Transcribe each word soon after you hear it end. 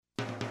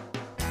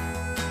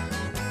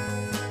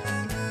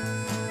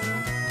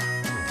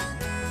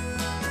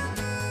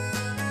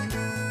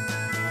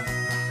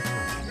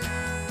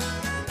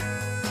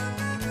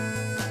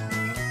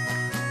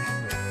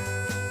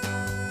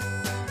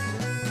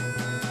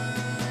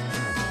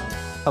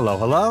Hello,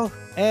 hello,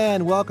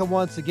 and welcome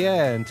once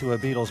again to a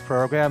Beatles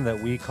program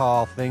that we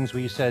call Things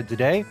We Said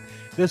Today.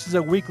 This is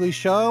a weekly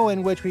show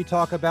in which we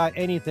talk about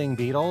anything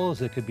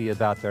Beatles. It could be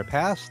about their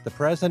past, the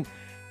present,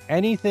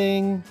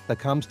 anything that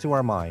comes to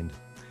our mind.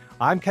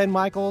 I'm Ken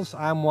Michaels.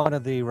 I'm one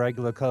of the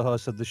regular co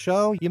hosts of the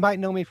show. You might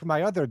know me from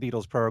my other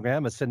Beatles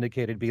program, a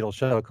syndicated Beatles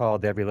show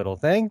called Every Little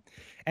Thing.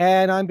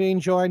 And I'm being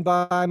joined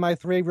by my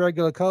three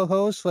regular co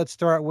hosts. Let's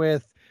start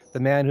with the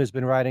man who's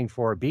been writing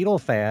for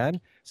Beatle Fan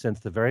since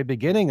the very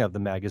beginning of the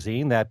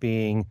magazine, that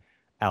being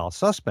Al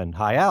Sussman.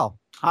 Hi, Al.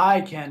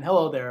 Hi, Ken.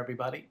 Hello there,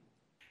 everybody.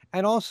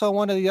 And also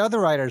one of the other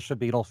writers for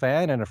Beatle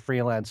Fan and a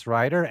freelance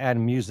writer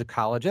and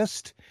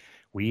musicologist,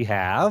 we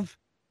have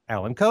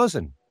Alan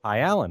Kozin.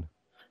 Hi, Alan.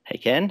 Hey,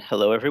 Ken.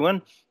 Hello,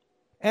 everyone.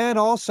 And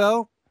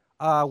also,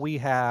 we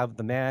have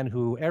the man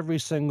who every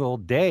single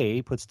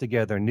day puts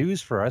together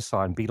news for us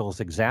on Beatles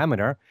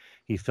Examiner.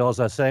 He fills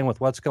us in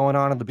with what's going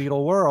on in the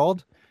Beatle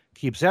world,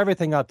 keeps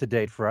everything up to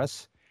date for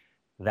us,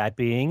 that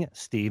being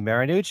Steve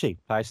Marinucci.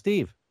 Hi,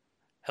 Steve.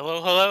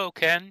 Hello,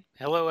 Ken.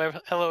 Hello,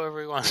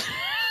 everyone.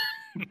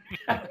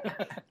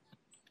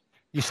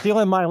 You're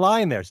stealing my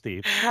line there,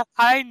 Steve.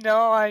 I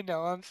know.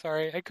 I'm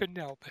sorry. I couldn't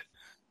help it.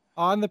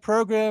 On the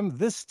program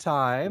this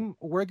time,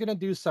 we're going to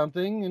do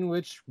something in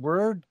which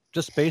we're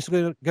just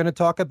basically going to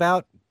talk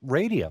about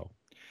radio.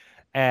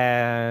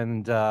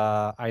 And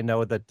I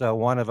know that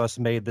one of us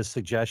made the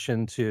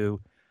suggestion to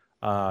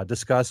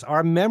discuss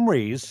our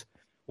memories,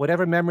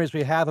 whatever memories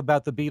we have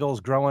about the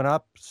Beatles growing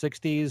up,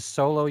 60s,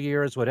 solo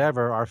years,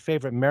 whatever, our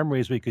favorite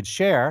memories we could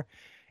share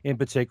in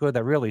particular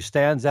that really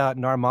stands out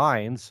in our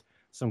minds.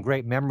 Some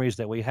great memories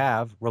that we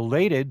have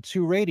related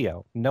to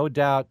radio. No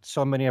doubt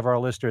so many of our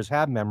listeners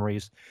have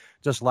memories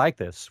just like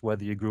this,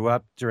 whether you grew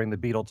up during the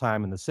Beatle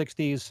time in the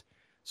 60s,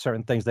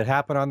 certain things that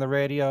happen on the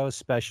radio,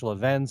 special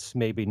events,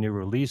 maybe new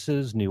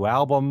releases, new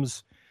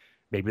albums.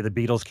 Maybe the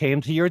Beatles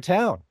came to your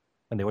town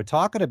and they were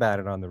talking about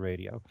it on the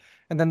radio.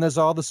 And then there's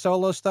all the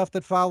solo stuff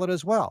that followed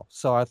as well.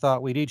 So I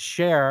thought we'd each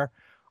share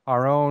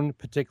our own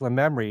particular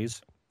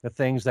memories, the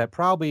things that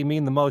probably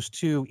mean the most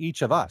to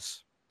each of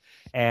us.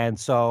 And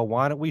so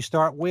why don't we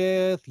start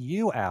with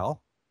you,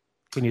 Al?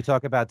 Can you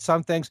talk about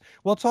some things?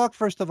 We'll talk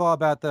first of all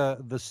about the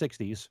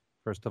 60s,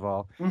 first of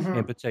all,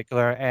 in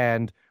particular,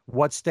 and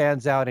what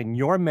stands out in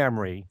your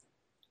memory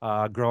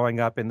growing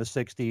up in the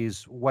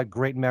 60s, what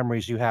great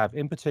memories you have,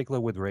 in particular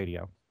with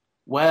radio.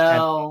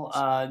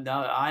 And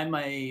No, I'm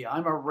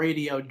a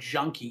radio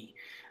junkie,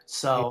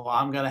 so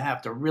I'm gonna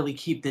have to really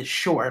keep this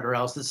short, or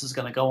else this is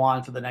gonna go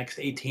on for the next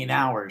 18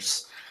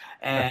 hours.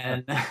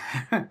 And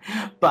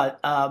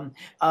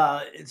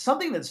it's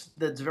something that's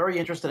very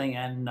interesting,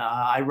 and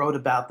I wrote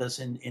about this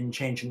in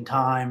Changing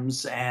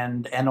Times,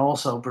 and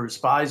also Bruce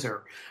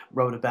Spicer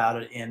wrote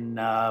about it in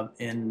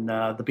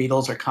The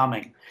Beatles Are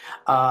Coming.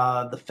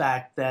 The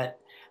fact that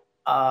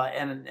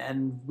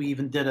and we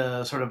even did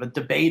a sort of a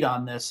debate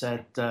on this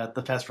at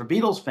the Fest for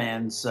Beatles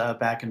Fans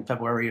back in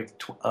February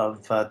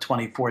of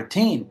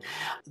 2014.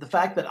 The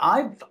fact that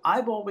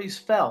I've always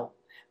felt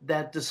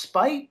that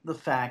despite the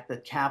fact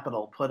that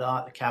Capitol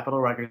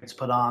Records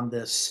put on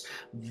this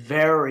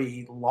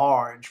very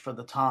large for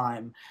the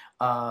time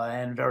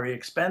and very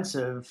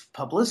expensive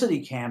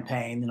publicity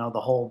campaign,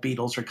 the whole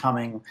Beatles Are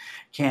Coming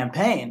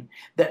campaign,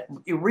 that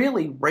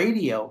really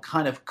radio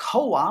kind of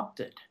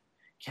co-opted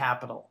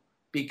Capitol,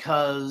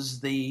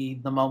 because the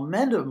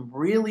momentum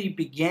really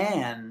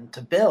began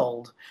to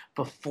build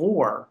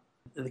before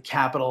the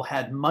Capitol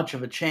had much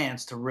of a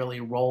chance to really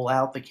roll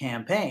out the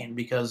campaign,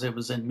 because it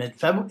was in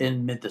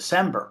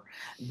mid-December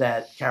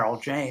that Carol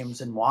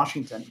James in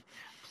Washington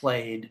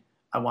played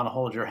 "I Want to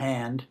Hold Your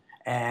Hand,"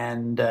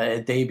 and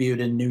it debuted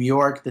in New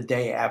York the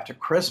day after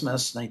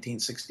Christmas,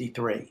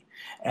 1963,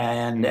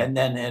 and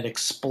then it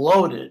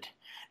exploded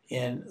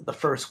in the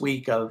first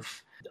week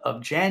of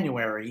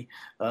January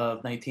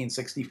of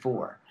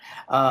 1964,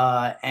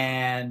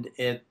 and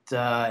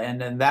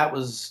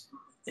then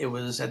it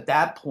was at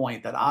that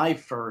point that I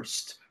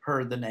first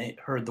heard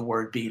the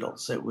word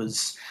Beatles. It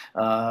was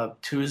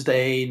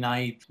Tuesday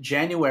night,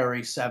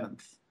 January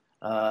 7th,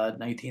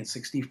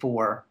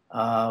 1964,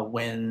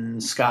 when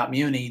Scott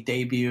Muni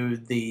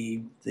debuted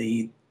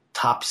the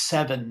top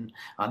seven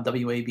on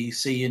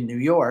WABC in New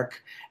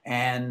York,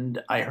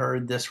 and I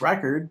heard this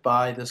record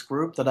by this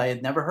group that I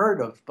had never heard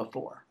of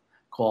before,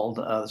 called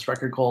this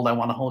record called "I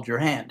Want to Hold Your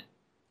Hand."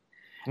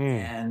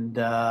 And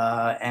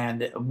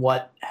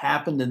what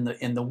happened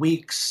in the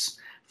weeks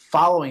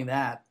following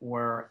that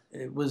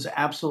it was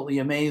absolutely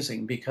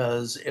amazing,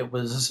 because it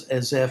was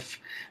as if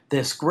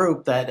this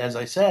group that, as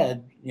I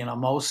said,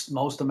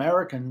 most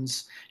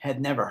Americans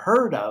had never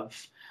heard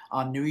of,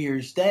 on New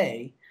Year's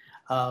Day,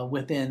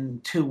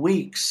 within 2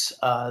 weeks,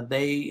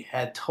 they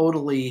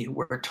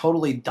were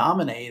totally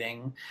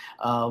dominating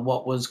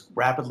what was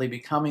rapidly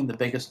becoming the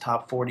biggest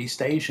top 40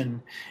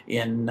 station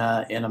in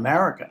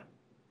America.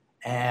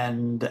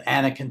 And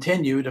it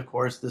continued. Of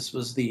course, this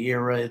was the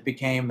era.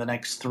 The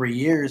next 3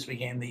 years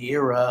became the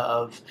era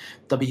of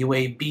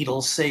WA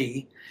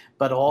Beatlesy.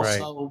 but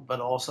Right.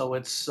 also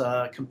its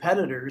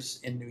competitors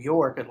in New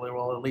York.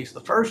 Well, at least the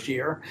first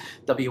year,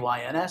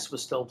 WINS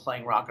was still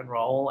playing rock and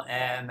roll,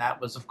 and that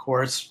was, of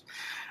course,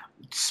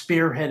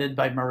 spearheaded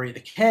by Murray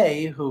the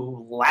K,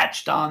 who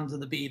latched on to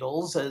the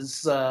Beatles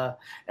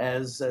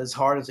as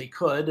hard as he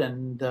could,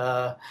 and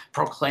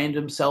proclaimed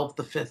himself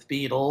the fifth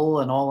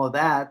Beatle and all of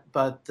that.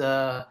 But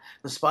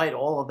despite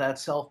all of that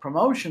self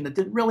promotion, it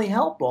didn't really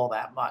help all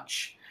that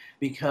much,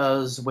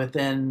 because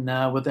within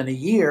a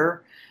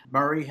year,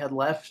 Murray had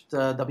left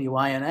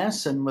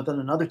WINS, and within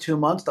another 2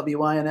 months,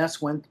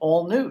 WINS went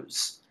all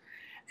news.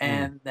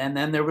 And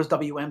then there was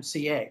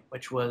WMCA,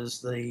 which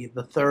was the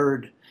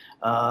third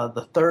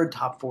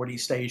top 40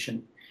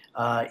 station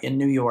in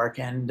New York.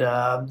 And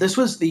this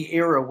was the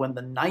era when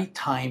the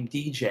nighttime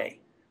DJ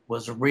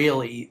was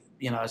really,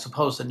 as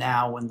opposed to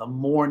now when the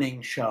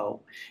morning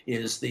show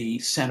is the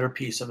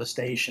centerpiece of a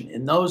station.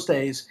 In those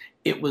days,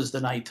 it was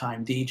the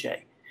nighttime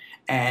DJ.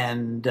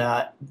 And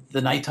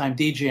the nighttime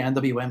DJ on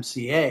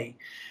WMCA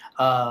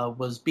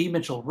was B.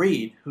 Mitchell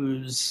Reed,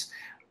 whose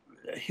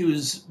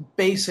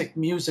basic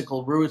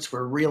musical roots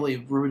were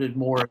really rooted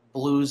more in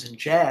blues and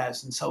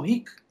jazz. And so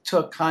he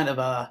took kind of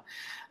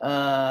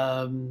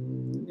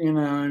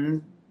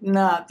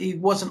he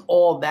wasn't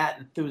all that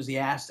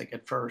enthusiastic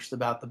at first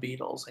about the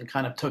Beatles, and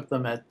kind of took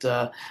them at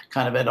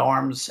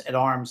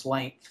arm's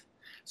length.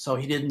 So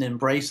he didn't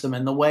embrace them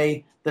in the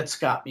way that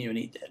Scott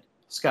Muni did.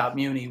 Scott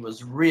Muni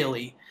was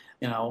really,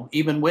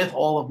 even with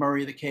all of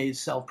Murray the K's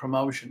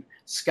self-promotion,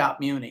 Scott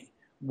Muni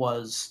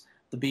was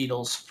the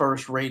Beatles'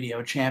 first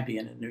radio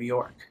champion in New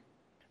York.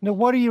 Now,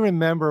 what do you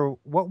remember?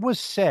 What was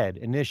said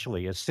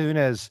initially as soon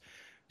as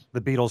the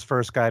Beatles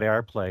first got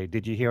airplay?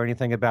 Did you hear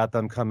anything about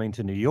them coming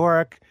to New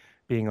York,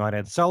 being on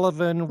Ed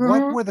Sullivan? Mm-hmm.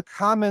 What were the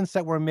comments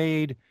that were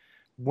made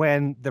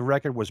when the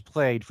record was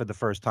played for the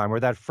first time, or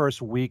that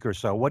first week or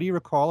so? What do you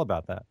recall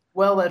about that?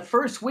 Well, that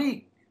first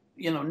week,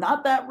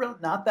 not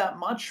that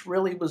much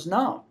really was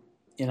known.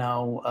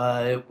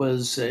 It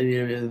was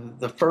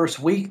the first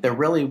week. There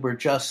really were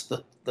just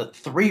the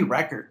three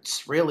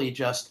records, really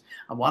just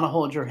I Want to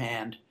Hold Your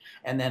Hand.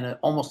 And then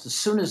almost as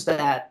soon as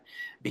that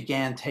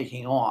began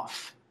taking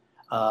off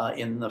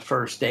in the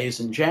first days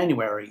in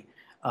January,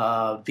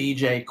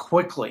 VJ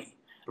quickly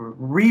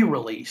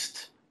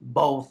re-released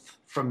both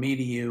From Me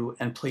to You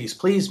and Please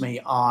Please Me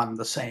on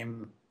the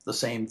same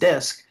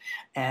disc.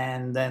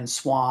 And then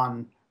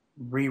Swan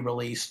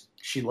re-released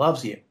She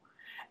Loves You.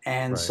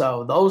 And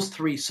so those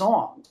three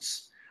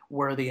songs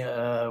were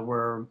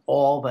were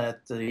all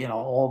that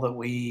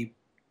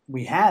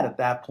we had at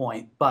that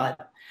point.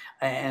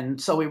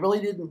 And so we really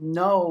didn't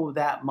know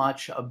that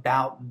much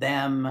about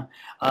them.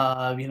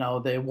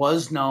 There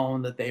was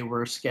known that they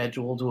were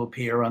scheduled to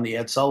appear on the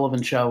Ed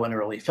Sullivan Show in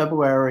early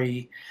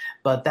February,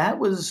 but that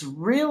was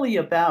really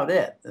about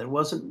it. There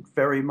wasn't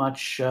very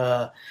much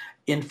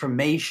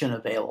information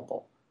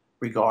available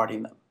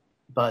regarding them.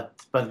 But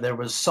there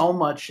was so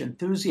much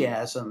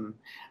enthusiasm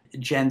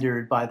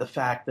gendered by the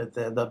fact that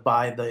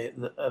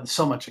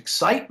so much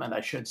excitement,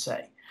 I should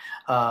say,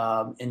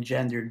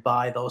 engendered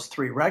by those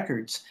three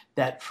records,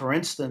 that, for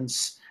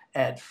instance,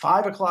 at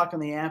 5:00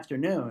 in the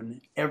afternoon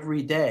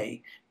every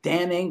day,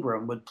 Dan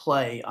Ingram would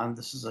play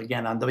this is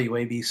again on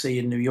WABC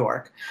in New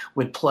York,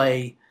 would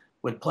play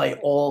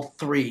all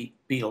three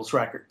Beatles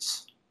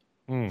records.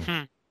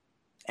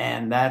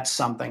 And that's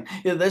something.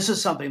 This is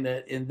something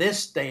that in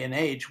this day and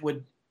age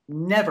would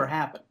never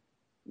happen.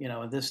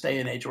 In this day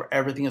and age where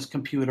everything is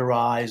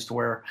computerized,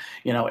 where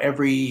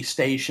every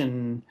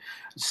station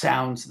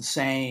sounds the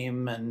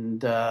same,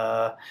 and they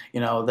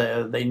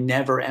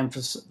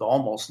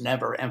almost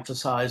never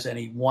emphasize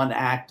any one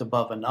act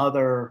above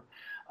another.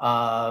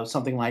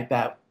 Something like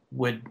that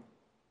would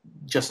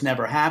just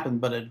never happen.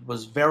 But it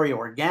was very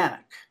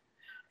organic,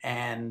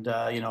 and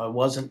it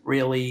wasn't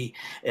really.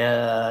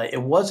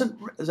 It wasn't,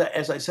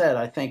 as I said.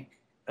 I think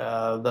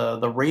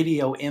the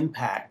radio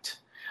impact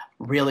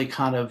really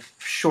kind of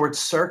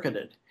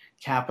short-circuited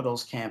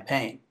Capitol's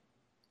campaign,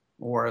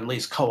 or at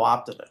least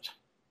co-opted it.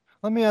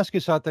 Let me ask you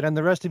something, and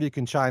the rest of you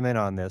can chime in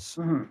on this.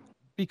 Mm-hmm.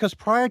 Because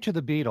prior to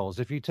the Beatles,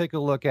 if you take a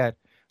look at,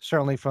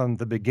 certainly from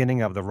the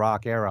beginning of the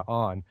rock era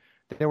on,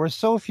 there were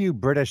so few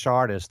British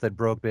artists that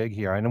broke big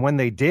here. And when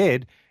they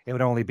did, it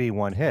would only be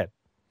one hit.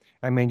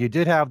 I mean, you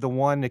did have the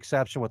one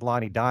exception with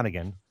Lonnie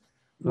Donegan,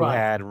 who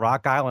had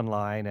Rock Island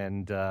Line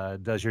and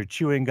Does Your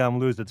Chewing Gum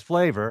Lose Its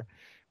Flavor,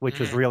 which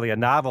was really a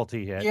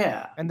novelty hit.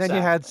 Yeah. And then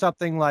you had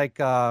something like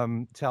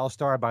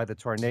Telstar by the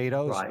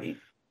Tornadoes. Right.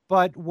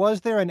 But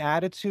was there an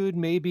attitude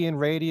maybe in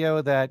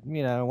radio that,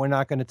 we're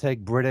not going to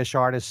take British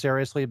artists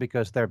seriously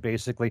because they're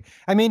basically,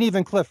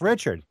 even Cliff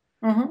Richard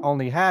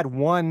only had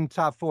one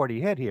top 40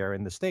 hit here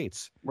in the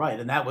States. Right.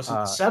 And that was in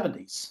the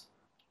 70s.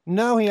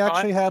 No, he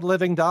actually had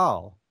Living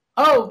Doll.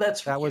 Oh,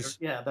 that's that was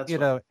in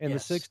the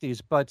 60s,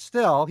 but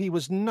still he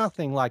was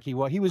nothing like he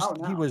was. He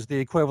was the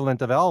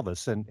equivalent of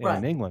Elvis in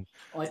England.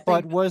 Well, I think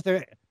but was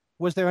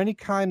there any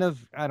kind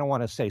of, I don't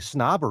want to say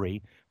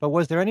snobbery, but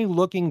was there any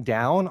looking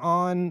down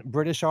on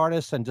British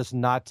artists and just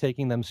not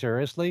taking them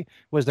seriously?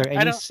 Was there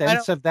any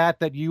sense of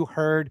that you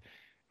heard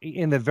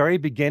in the very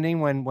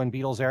beginning when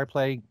Beatles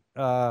airplay,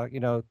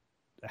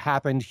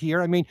 happened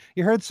here. I mean,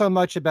 you heard so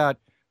much about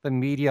the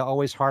media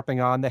always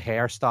harping on the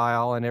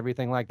hairstyle and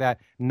everything like that,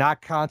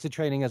 not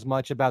concentrating as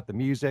much about the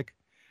music,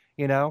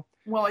 you know?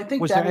 Well, I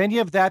think Was there any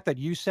of that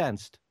you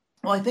sensed?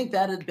 Well, I think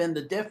that had been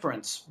the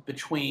difference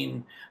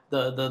between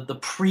the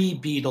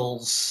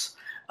pre-Beatles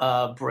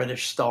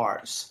British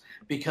stars,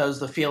 because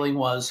the feeling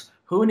was,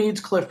 who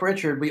needs Cliff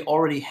Richard? We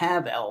already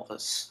have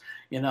Elvis.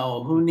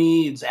 Who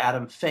needs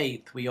Adam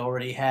Faith? We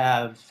already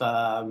have,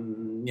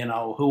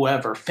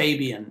 whoever,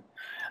 Fabian,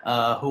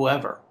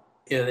 whoever.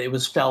 It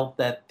was felt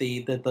that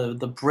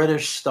the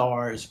British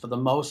stars, for the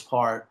most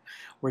part,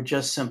 were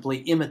just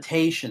simply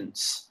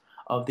imitations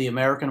of the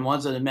American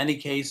ones, and in many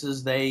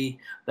cases they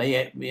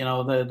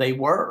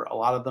were. A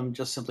lot of them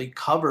just simply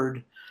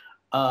covered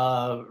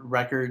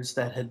records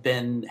that had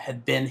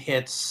been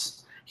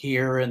hits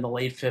here in the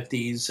late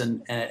 50s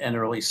and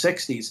early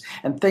 60s,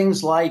 and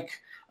things like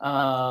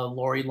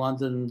Laurie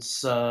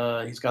London's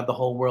 "He's Got the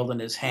Whole World in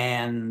His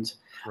Hand,"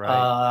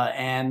 Right.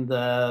 and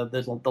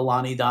the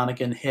Lonnie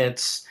Donegan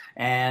hits,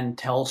 and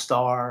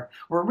Telstar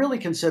were really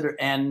considered,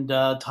 and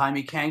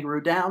Timey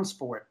Kangaroo Down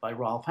Sport by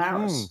Rolf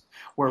Harris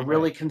were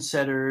really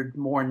considered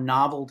more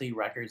novelty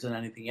records than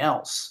anything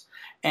else.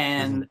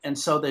 And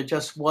so there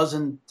just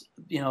wasn't,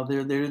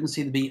 there didn't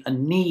seem to be a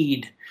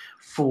need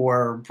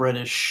for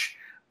British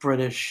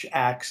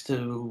acts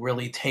to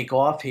really take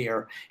off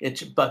here.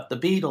 But the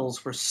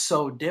Beatles were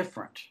so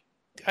different.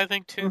 I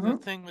think too the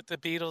thing with the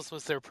Beatles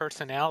was their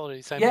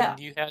personalities. I Yeah.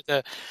 mean,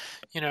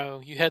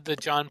 you had the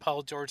John,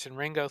 Paul, George, and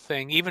Ringo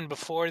thing even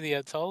before the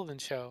Ed Sullivan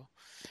Show,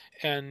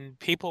 and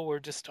people were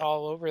just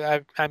all over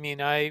that. I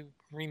mean, I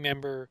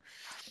remember,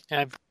 and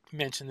I've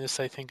mentioned this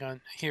I think on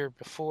here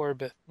before,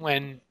 but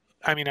when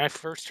I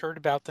first heard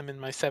about them in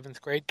my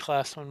 7th grade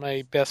class when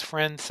my best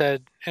friend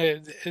said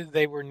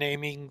they were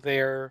naming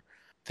their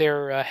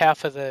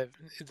half of the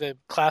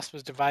class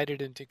was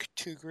divided into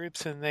 2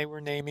 groups, and they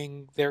were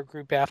naming their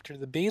group after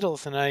the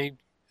Beatles, and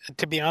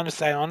to be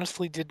honest, I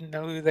honestly didn't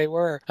know who they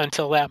were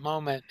until that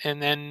moment.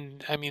 And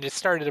then, it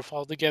started to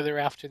fall together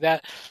after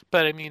that.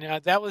 But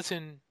that was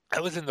in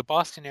the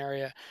Boston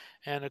area,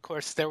 and of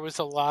course there was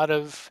a lot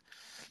of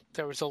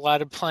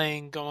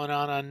playing going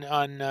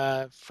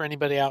on for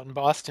anybody out in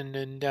Boston,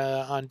 and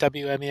on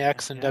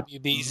WMEX and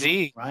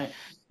WBZ. Right.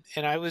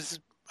 And I was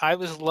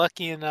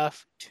lucky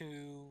enough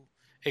to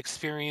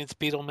experience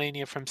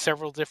Beatlemania from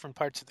several different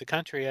parts of the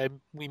country.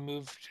 We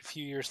moved a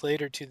few years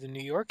later to the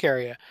New York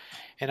area,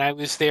 and I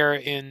was there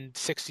in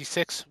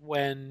 '66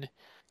 when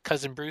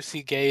Cousin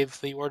Brucey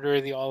gave the Order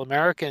of the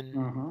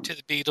All-American to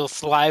the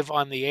Beatles live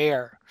on the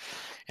air.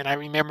 And I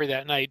remember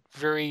that night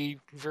very,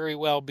 very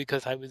well,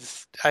 because I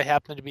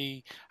happened to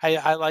be,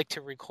 I like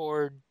to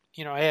record,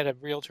 I had a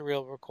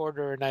reel-to-reel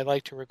recorder, and I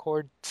like to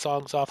record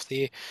songs off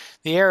the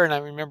air. And I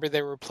remember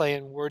they were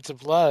playing Words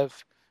of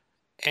Love,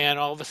 and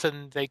all of a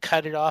sudden they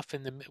cut it off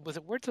was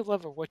it Words of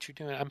Love or What You're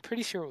Doing? I'm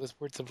pretty sure it was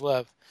Words of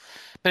Love.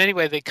 But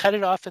anyway, they cut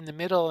it off in the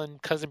middle,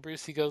 and Cousin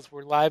Brucey goes,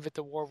 "We're live at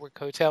the Warwick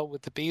Hotel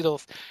with the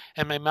Beatles,"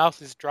 and my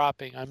mouth is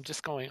dropping. I'm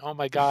just going, "Oh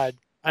my God.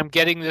 I'm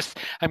getting this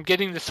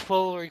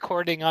full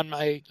recording on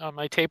my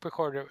tape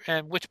recorder,"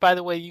 and which, by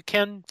the way, you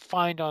can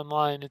find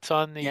online. It's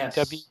on the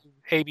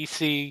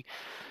WABC,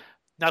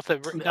 not the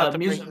regular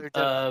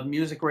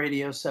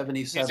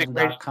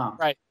musicradio77.com.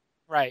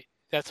 Right.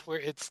 That's where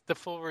it's the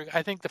full.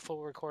 I think the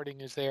full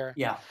recording is there.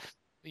 Yeah.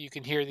 You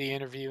can hear the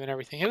interview and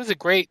everything. It was a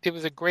great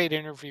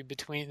interview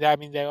between.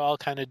 They all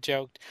kind of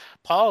joked.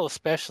 Paul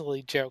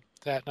especially joked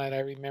that night. I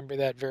remember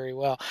that very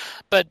well.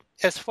 But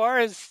as far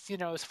as the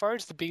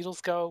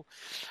Beatles go,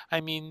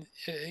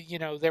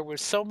 there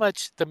was so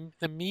much. The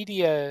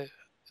media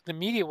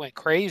went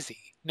crazy.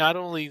 Not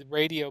only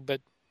radio,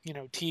 but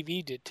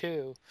TV did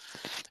too.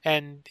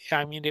 And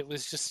it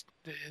was just,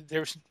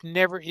 there's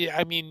never. You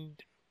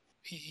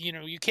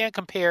can't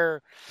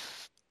compare.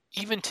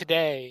 Even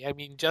today,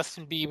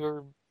 Justin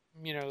Bieber,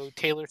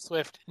 Taylor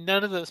Swift,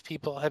 none of those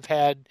people have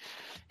had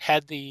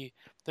the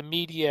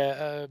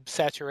media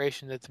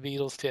saturation that the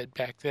Beatles did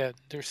back then.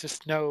 There's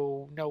just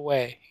no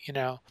way,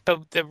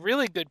 But the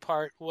really good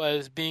part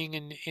was being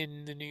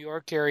in the New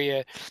York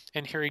area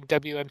and hearing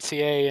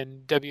WMCA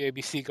and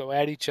WABC go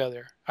at each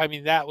other.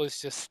 That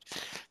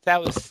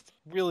was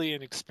really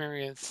an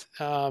experience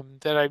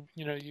that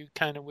you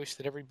kind of wish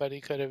that everybody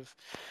could have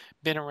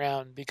been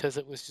around, because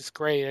it was just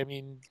great.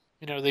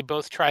 They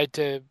both tried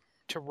to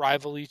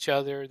rival each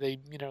other. They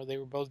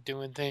were both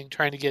doing things,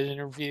 trying to get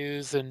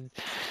interviews and,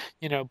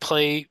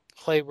 play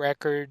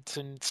records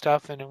and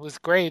stuff. And it was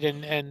great.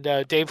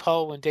 And Dave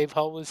Hull, when Dave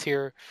Hull was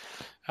here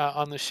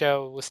on the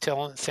show, was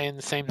saying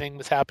the same thing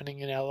was happening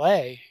in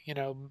LA,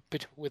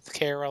 with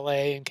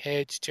KRLA and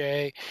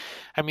KHJ.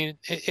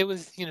 It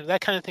was,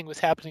 that kind of thing was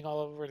happening all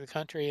over the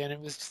country. And it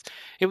was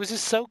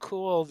just so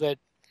cool that,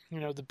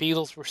 the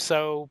Beatles were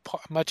so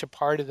much a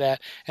part of that,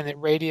 and that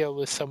radio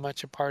was so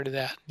much a part of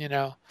that.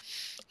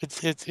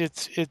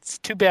 It's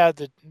too bad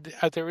that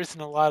there isn't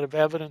a lot of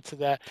evidence of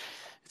that.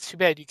 it's too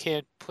bad you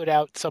can't put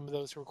out some of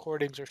those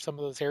recordings or some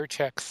of those air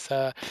checks.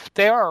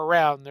 They are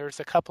around. There's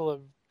a couple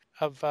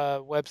of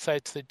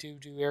websites that do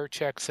air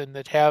checks and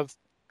that have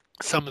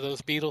some of those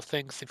Beatle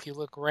things if you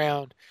look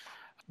around.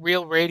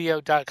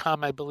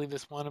 RealRadio.com, I believe,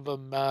 is one of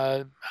them.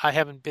 I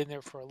haven't been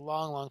there for a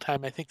long, long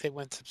time. I think they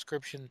went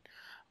subscription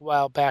a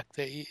while back.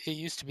 It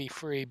used to be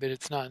free, but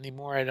it's not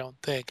anymore, I don't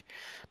think.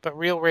 But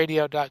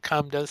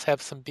RealRadio.com does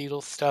have some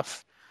Beatles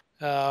stuff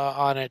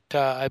on it,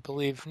 I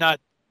believe. Not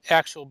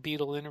actual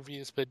Beatle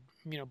interviews, but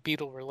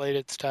Beatle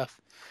related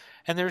stuff.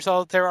 And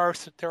there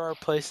are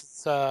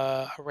places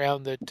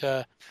around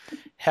that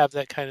have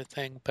that kind of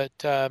thing. But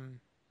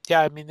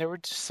yeah, I mean, there were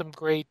just some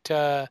great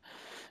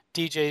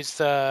DJs.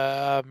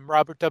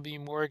 Robert W.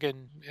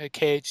 Morgan,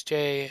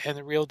 KHJ, and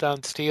the Real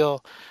Don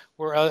Steele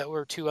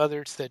were two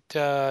others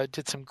that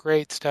did some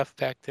great stuff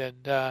back then.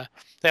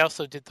 They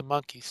also did the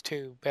Monkees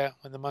too, back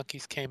when the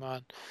Monkees came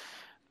on.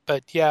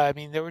 But yeah, I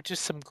mean, there were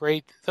just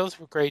those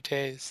were great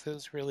days.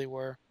 Those really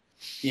were.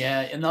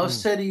 Yeah, in those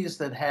cities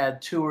that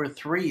had 2 or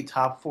 3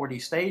 top 40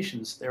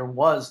 stations, there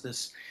was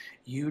this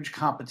huge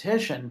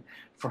competition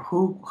for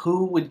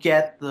who would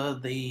get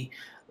the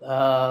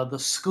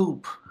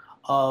scoop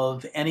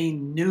of any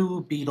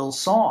new Beatles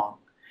song.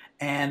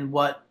 And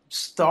what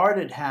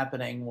started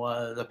happening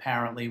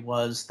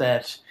was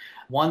that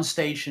one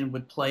station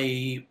would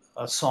play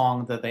a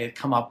song that they had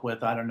come up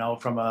with, I don't know,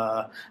 from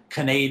a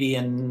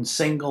Canadian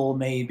single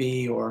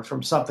maybe, or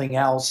from something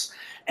else,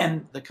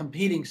 and the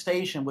competing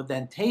station would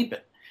then tape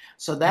it.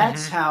 So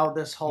that's how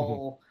this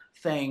whole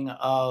thing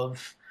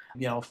of,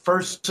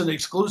 first an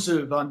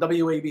exclusive on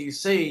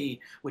WABC,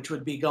 which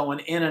would be going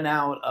in and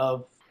out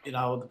of,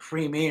 the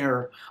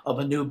premiere of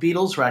a new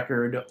Beatles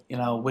record,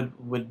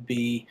 would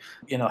be,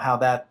 how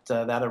that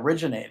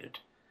originated.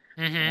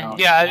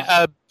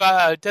 Yeah,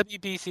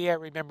 WBC, I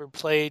remember,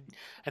 played,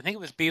 I think it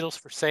was Beatles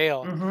for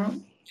Sale,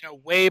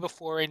 way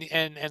before,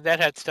 and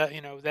that had stuff,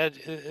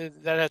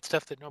 that had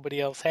stuff that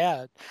nobody else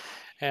had.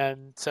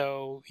 And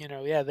so,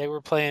 yeah, they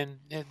were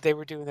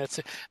doing that.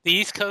 The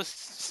East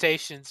Coast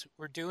stations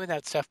were doing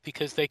that stuff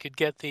because they could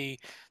get the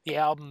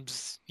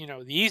albums,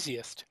 the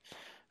easiest.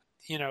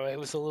 It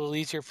was a little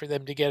easier for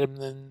them to get them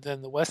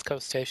than the West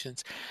Coast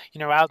stations.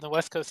 Out in the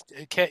West Coast,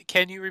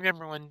 can you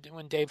remember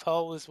when Dave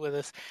Hull was with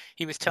us?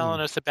 He was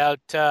telling us about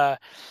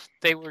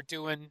they were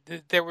doing.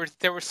 There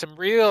was some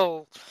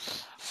real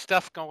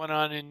stuff going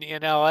on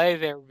in LA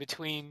there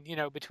between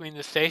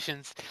the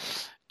stations,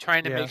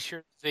 trying to make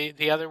sure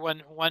the other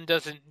one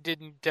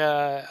didn't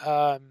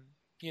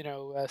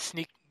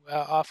sneak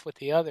off with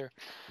the other.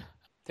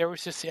 There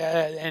was just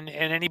and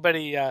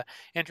anybody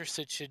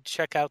interested should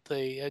check out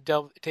the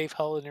Dave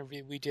Hull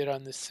interview we did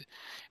on this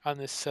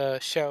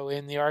show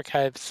in the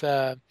archives.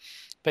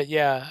 But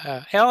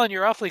yeah, Alan,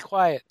 you're awfully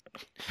quiet.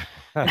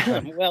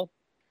 Well,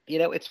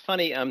 it's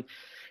funny.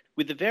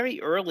 With the very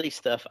early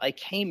stuff, I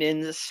came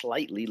in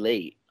slightly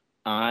late.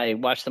 I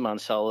watched them on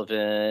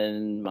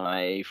Sullivan.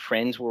 My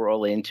friends were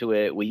all into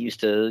it. We used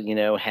to,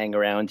 hang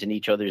around in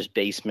each other's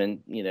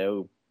basement.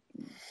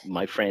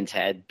 My friends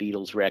had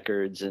Beatles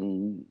records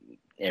and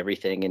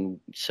everything, and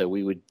so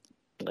we would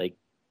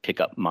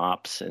pick up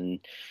mops and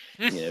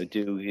they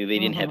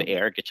didn't have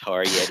air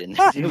guitar yet, and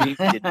we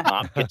did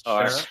mop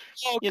guitar. Sure.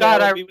 Oh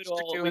God, we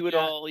would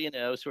all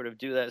sort of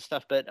do that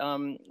stuff. But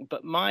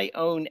my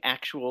own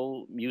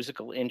actual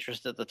musical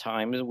interest at the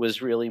time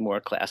was really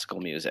more classical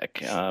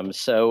music.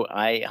 So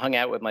I hung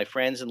out with my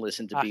friends and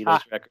listened to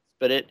Beatles records.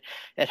 But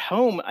at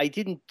home I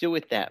didn't do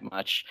it that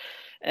much,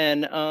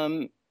 and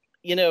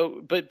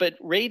but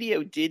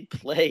radio did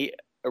play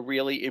a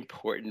really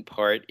important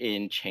part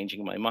in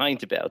changing my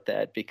mind about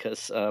that,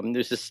 because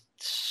there's this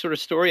sort of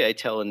story I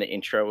tell in the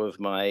intro of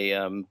my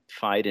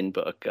Phaidon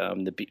book,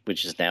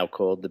 which is now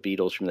called The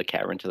Beatles from the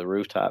Cavern to the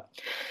Rooftop.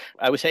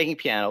 I was taking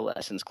piano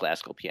lessons,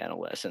 classical piano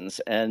lessons,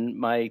 and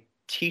my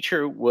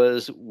teacher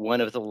was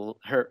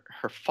her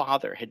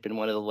father had been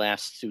one of the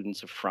last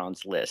students of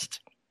Franz Liszt.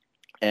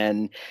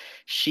 And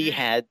she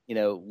had,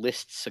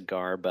 Liszt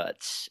cigar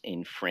butts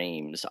in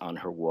frames on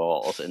her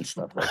walls and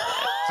stuff like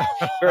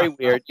that. Very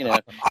weird,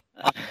 I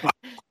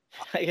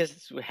guess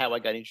that's how I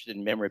got interested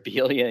in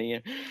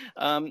memorabilia.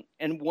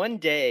 And one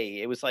day,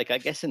 it was I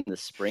guess in the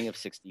spring of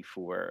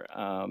 '64,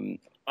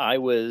 I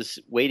was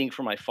waiting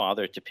for my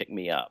father to pick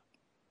me up.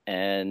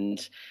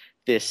 And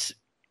this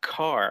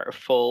car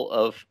full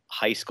of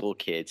high school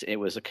kids, it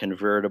was a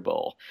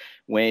convertible,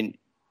 went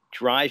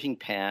driving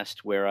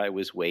past where I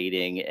was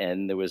waiting,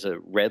 and there was a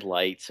red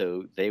light,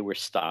 so they were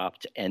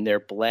stopped, and they're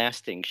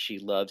blasting "She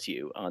Loves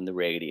You" on the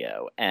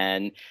radio,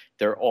 and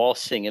they're all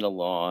singing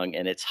along,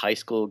 and it's high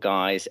school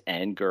guys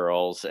and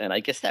girls, and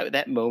I guess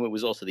that moment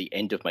was also the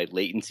end of my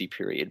latency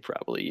period,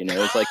 probably.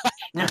 It's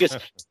because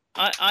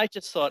I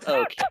just thought,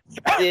 okay,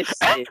 this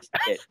is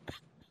it.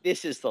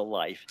 This is the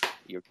life.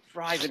 You're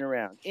driving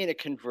around in a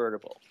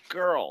convertible,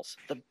 girls,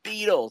 the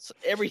Beatles,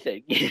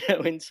 everything,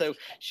 and so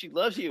 "She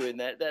Loves You," and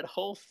that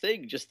whole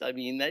thing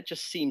that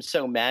just seemed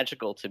so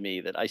magical to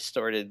me that I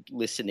started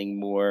listening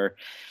more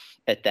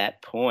at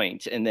that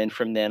point. And then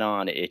from then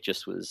on, it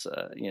just was,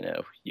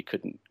 you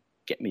couldn't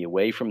get me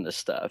away from the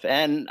stuff.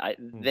 And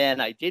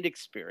then I did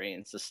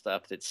experience the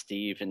stuff that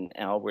Steve and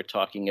Al were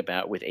talking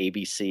about with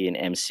ABC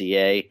and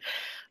MCA.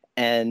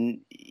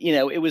 And,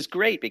 it was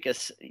great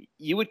because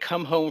you would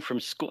come home from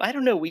school. I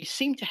don't know. We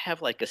seem to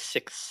have like a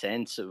sixth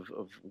sense of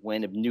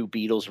when a new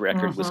Beatles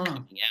record was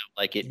coming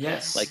out.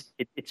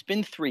 It's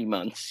been 3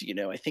 months,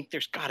 I think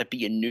there's got to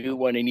be a new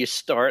one. And you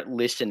start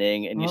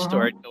listening and you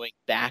start going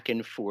back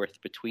and forth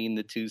between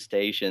the two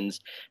stations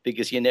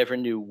because you never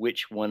knew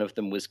which one of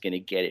them was going to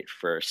get it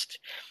first.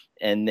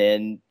 And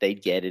then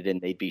they'd get it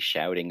and they'd be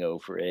shouting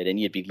over it and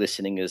you'd be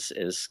listening as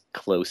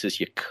close as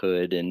you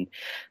could. And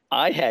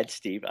I had,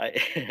 Steve,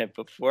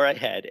 before I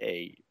had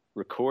a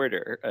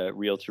recorder, a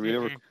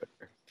reel-to-reel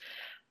recorder,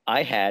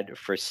 I had,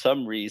 for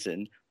some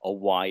reason, a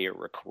wire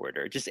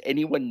recorder. Does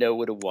anyone know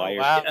what a wire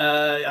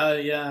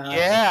is? Yeah.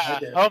 Yeah.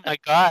 Oh, my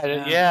God.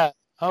 Yeah.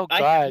 Oh,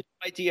 God. I have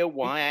no idea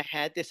why I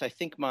had this. I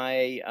think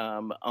my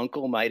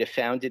uncle might have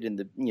found it in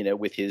the,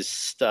 with his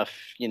stuff,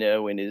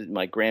 in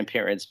my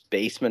grandparents'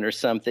 basement or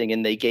something.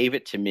 And they gave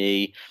it to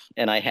me.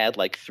 And I had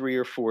like 3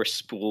 or 4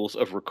 spools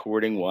of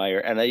recording wire.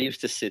 And I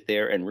used to sit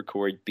there and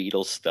record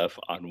Beatles stuff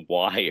on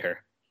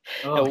wire.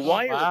 Oh, a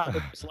wire wow.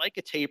 recorder was like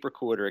a tape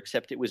recorder,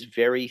 except it was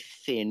very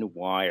thin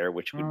wire,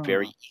 which would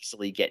very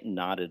easily get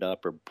knotted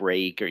up or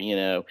break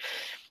or,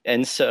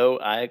 And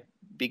so I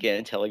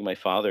began telling my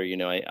father,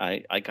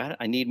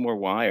 I need more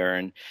wire.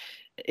 And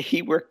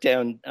he worked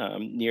down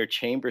near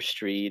Chamber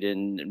Street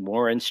and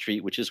Warren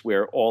Street, which is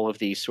where all of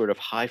these sort of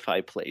hi-fi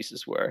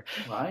places were.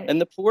 Right.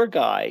 And the poor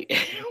guy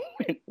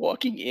went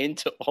walking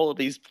into all of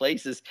these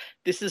places.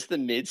 This is the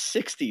mid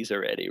 60s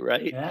already,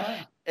 right?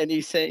 Yeah. And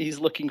he said he's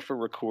looking for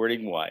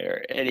recording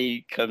wire. And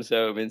he comes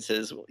home and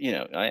says, well,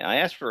 I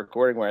asked for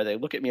recording wire. They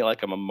look at me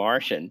like I'm a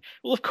Martian.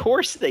 Well, of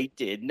course they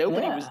did.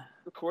 Nobody was.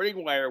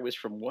 Recording wire was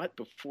from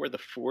before the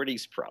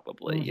 40s,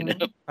 probably,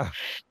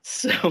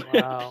 So,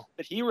 Wow.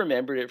 but he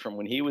remembered it from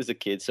when he was a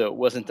kid, so it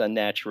wasn't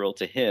unnatural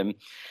to him.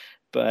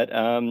 But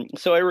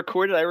so I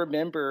recorded. I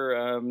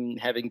remember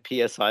having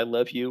 "P.S. I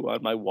Love You"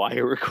 on my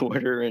wire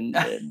recorder, and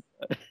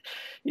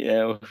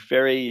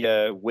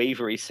very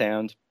wavery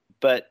sound.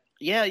 But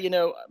yeah,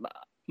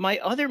 my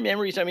other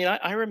memories. I mean,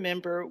 I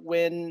remember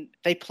when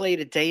they played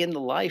A Day in the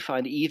Life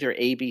on either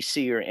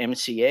ABC or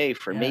MCA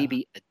for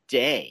maybe a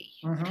day,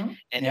 and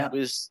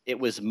it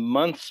was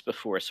months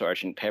before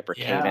Sgt. Pepper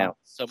came out.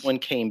 Someone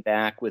came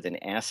back with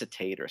an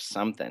acetate or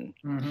something.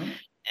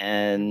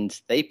 And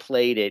they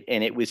played it,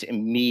 and it was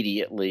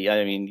immediately.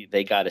 I mean,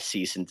 they got a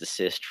cease and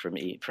desist from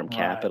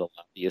Capitol,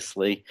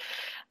 obviously,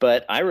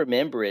 but I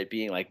remember it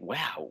being like,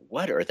 "Wow,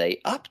 what are they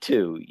up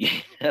to?"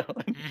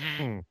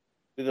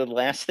 The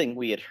last thing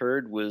we had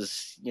heard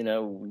was,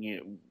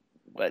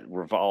 what,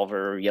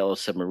 Revolver, Yellow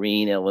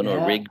Submarine,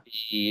 Eleanor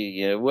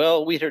Rigby.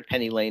 Well, we'd heard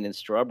Penny Lane and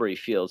Strawberry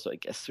Fields. So I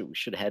guess we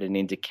should have had an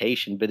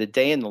indication. But A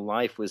Day in the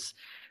Life was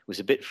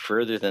a bit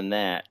further than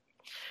that.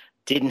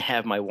 Didn't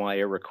have my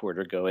wire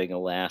recorder going,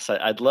 alas.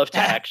 I'd love to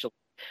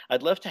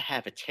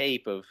have a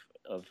tape of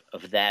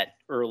that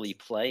early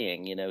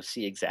playing,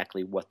 see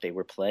exactly what they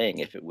were playing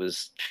if it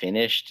was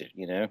finished,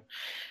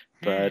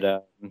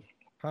 But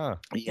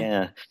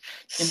yeah.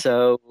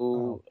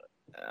 So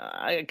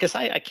because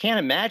I can't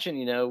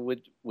imagine,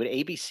 would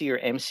ABC or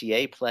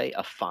MCA play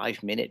a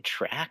 5-minute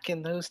track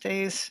in those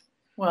days?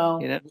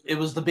 Well, it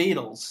was the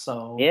Beatles,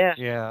 so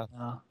Yeah.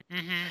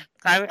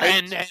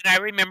 I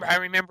remember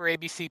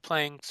ABC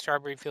playing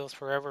 "Strawberry Fields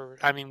Forever."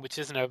 I mean, which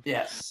isn't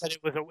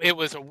but it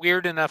was a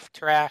weird enough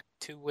track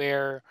to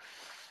where,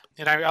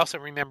 and I also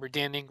remember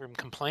Dan Ingram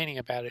complaining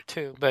about it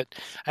too. But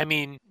I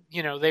mean,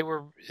 they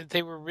were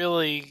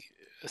really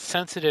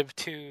sensitive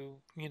to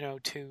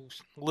to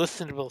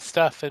listenable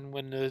stuff, and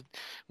when the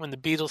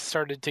Beatles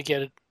started to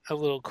get a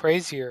little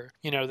crazier,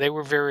 they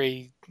were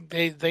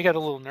they got a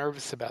little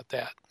nervous about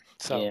that.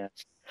 So yeah,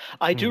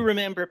 I do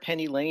remember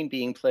Penny Lane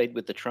being played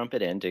with the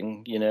trumpet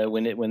ending.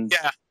 When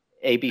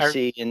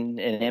ABC and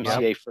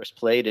MCA first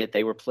played it,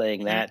 they were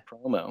playing that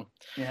promo.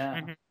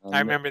 Yeah, I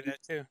remember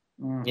that too.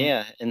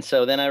 Yeah, and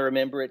so then I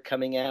remember it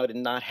coming out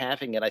and not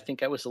having it. I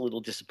think I was a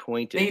little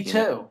disappointed. Me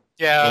too.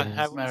 Yeah,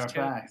 as a matter of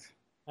fact.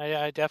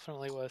 I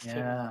definitely was too.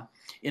 Yeah.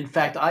 In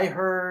fact, I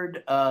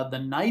heard the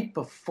night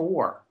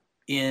before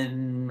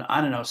in,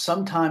 I don't know,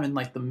 sometime in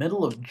like the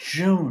middle of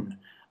June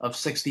of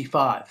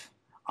 '65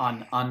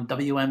 on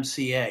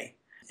WMCA.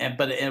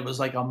 But it was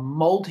like a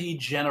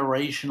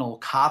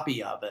multi-generational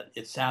copy of it.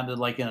 It sounded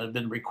like it had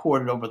been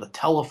recorded over the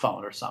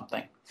telephone or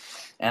something.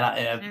 And I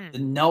have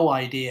no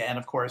idea. And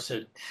of course,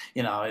 I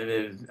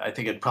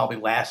think it probably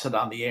lasted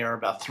on the air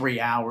about 3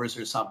 hours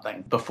or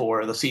something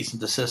before the cease and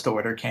desist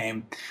order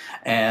came,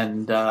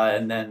 and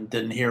then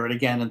didn't hear it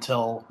again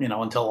until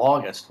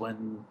August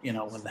when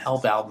the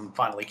Help album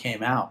finally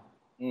came out.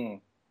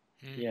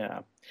 Yeah,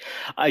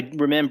 I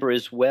remember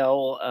as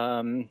well.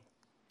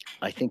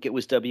 I think it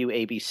was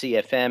WABC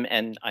FM,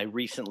 and I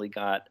recently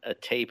got a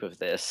tape of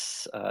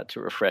this to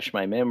refresh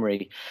my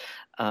memory.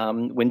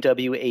 When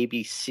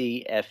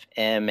WABC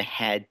FM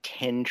had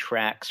 10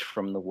 tracks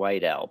from the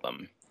White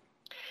Album.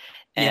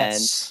 and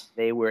Yes.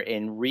 they were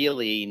in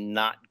really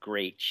not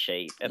great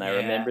shape. And I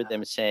remember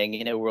them saying,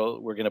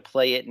 we're going to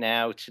play it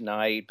now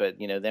tonight, but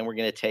then we're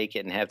going to take it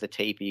and have the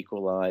tape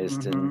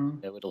equalized,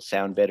 and it'll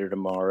sound better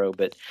tomorrow.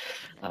 But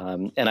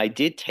and I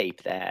did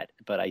tape that,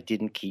 but I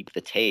didn't keep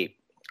the tape.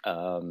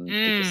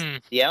 Because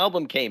the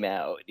album came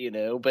out,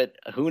 but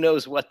who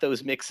knows what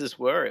those mixes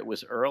were. It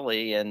was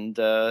early, and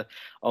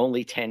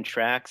only 10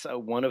 tracks.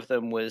 One of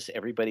them was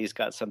Everybody's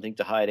Got Something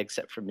to Hide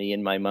Except for Me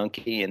and My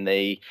Monkey, and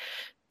they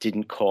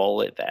didn't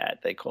call it that.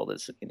 They called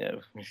it,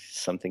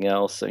 something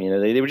else. So,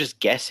 they were just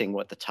guessing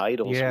what the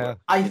titles were.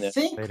 I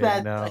think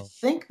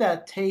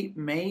that tape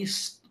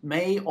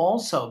may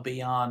also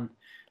be on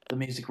the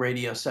Music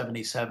Radio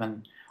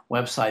 77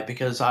 website,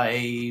 because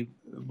I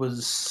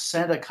was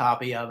sent a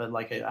copy of it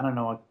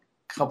a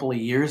couple of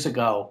years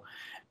ago.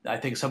 I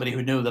think somebody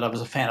who knew that I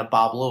was a fan of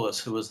Bob Lewis,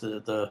 who was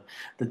the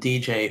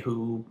DJ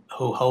who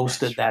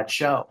hosted that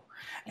show.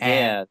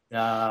 And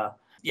so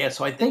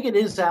I think it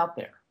is out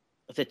there.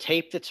 The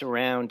tape that's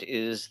around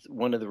is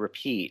one of the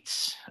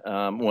repeats,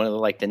 one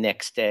of the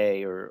next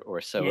day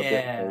or so, a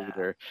bit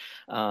later.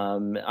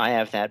 I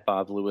have that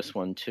Bob Lewis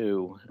one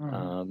too,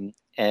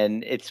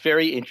 and it's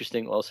very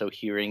interesting also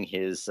hearing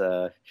his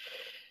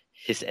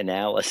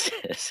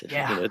analysis,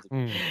 of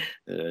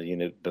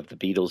the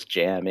Beatles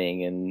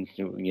jamming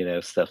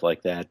and stuff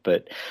like that.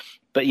 But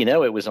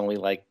it was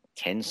only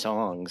 10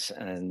 songs,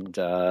 and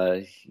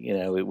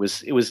it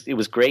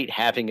was great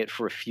having it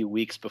for a few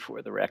weeks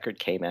before the record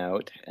came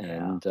out,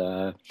 and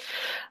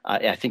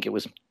I think it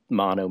was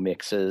mono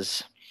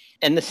mixes,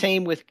 and the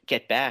same with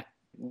Get Back,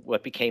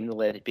 what became the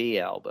Let It Be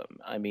album.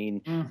 I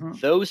mean,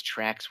 those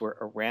tracks were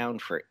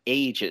around for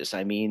ages.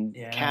 I mean,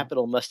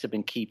 Capitol must have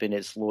been keeping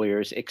its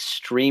lawyers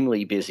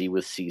extremely busy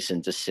with cease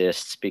and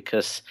desists,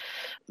 because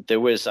there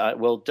was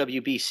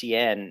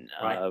WBCN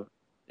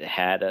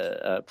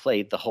had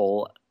played the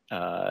whole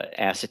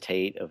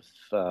acetate of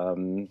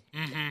the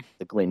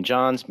Glyn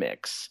Johns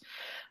mix,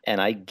 and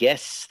I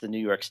guess the New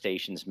York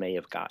stations may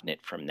have gotten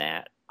it from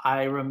that.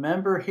 I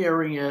remember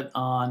hearing it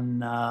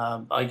on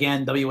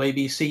again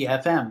WABC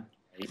FM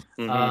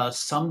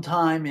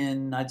sometime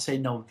in, I'd say,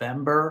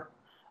 November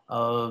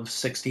of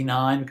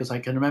 '69, because I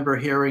can remember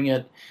hearing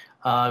it.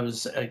 I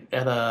was at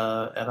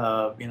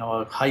a a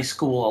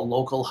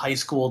local high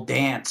school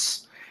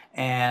dance,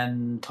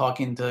 and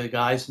talking to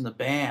guys in the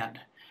band.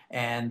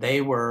 And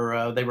they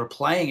were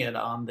playing it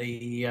on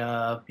the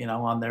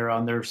on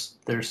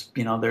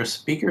their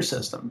speaker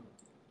system.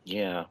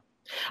 Yeah,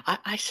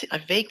 I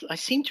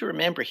seem to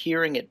remember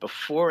hearing it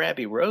before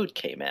Abbey Road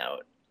came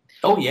out.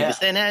 Oh yeah, because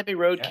then Abbey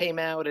Road came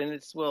out, and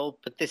it's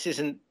but this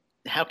isn't.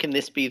 How can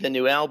this be the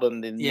new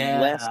album? The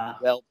last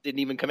didn't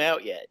even come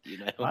out yet.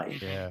 Right.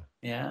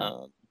 Yeah.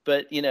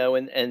 But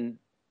and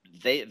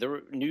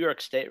the New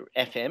York State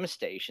FM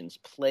stations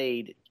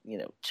played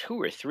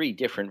 2 or 3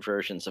 different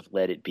versions of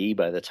Let It Be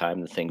by the time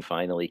the thing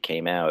finally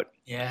came out.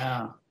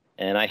 Yeah.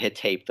 And I had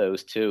taped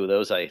those too.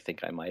 Those I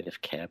think I might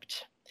have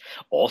kept.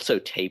 Also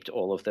taped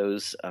all of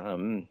those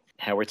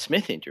Howard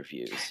Smith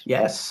interviews.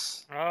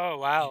 Yes. Oh,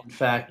 wow. In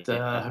fact,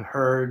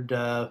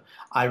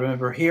 I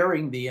remember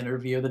hearing the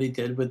interview that he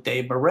did with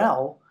Dave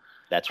Morell.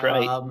 That's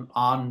right.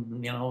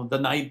 On the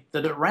night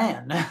that it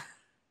ran.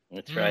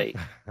 That's right.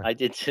 I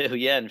did too.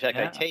 Yeah. In fact,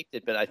 I taped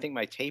it, but I think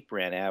my tape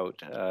ran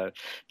out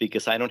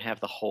because I don't have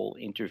the whole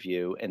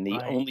interview. And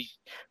the only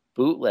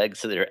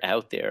bootlegs that are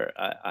out there,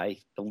 I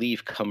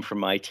believe, come from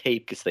my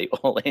tape, because they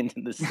all end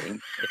in the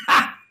same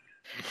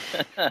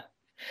place.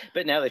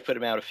 But now they put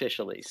them out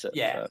officially. So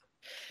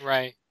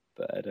right.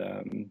 But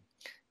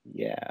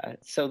yeah.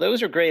 So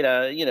those are great.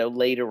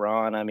 Later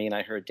on, I mean,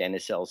 I heard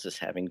Dennis Ellis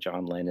having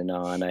John Lennon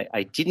on.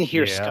 I didn't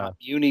hear Scott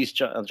Muni's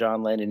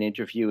John Lennon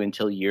interview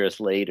until years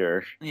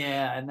later.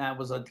 Yeah, and that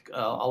was a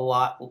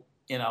lot,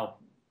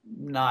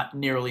 not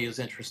nearly as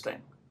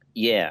interesting.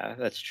 Yeah,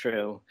 that's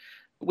true.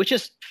 Which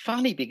is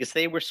funny, because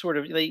they were sort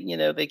of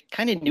they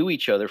kind of knew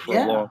each other for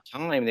a long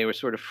time. They were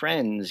sort of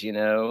friends.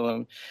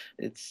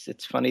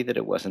 It's funny that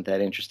it wasn't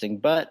that interesting,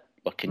 but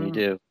what can you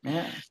do?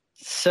 Yeah.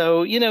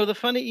 So the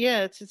funny,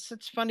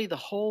 it's funny, the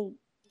whole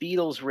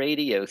Beatles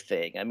radio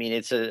thing. I mean,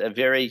 it's a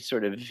very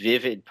sort of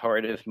vivid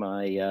part of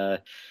my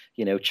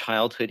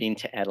childhood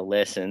into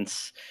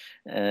adolescence,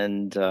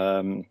 and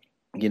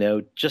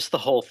just the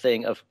whole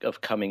thing of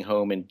coming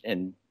home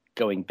and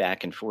going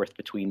back and forth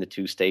between the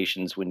 2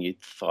 stations when you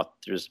thought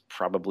there's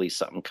probably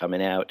something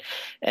coming out,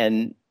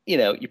 and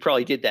you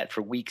probably did that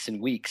for weeks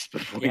and weeks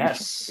before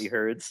you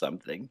heard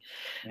something.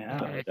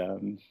 Yeah.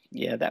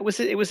 But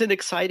it was an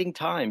exciting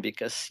time,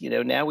 because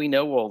now we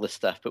know all this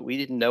stuff, but we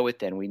didn't know it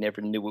then. We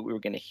never knew what we were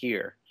going to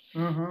hear.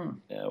 Right.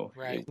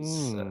 It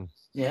was,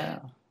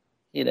 yeah.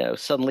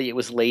 Suddenly it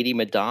was Lady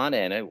Madonna,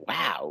 and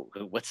wow,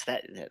 what's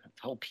that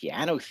whole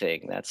piano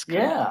thing? That's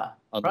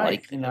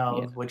unlike,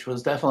 right. Which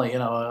was definitely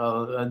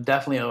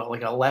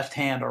like a left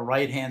hand or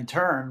right hand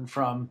turn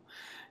from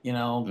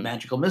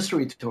Magical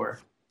Mystery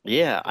Tour.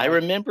 Yeah, I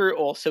remember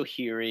also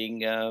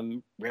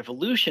hearing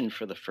Revolution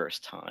for the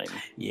first time.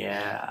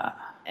 Yeah.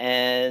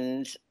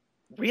 And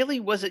really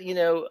wasn't,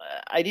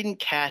 I didn't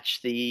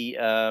catch the,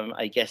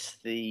 I guess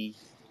the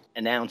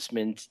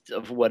announcement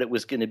of what it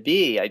was going to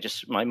be. I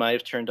might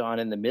have turned on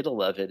in the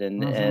middle of it,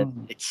 and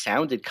it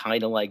sounded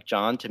kind of like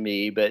John to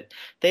me, but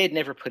they had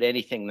never put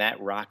anything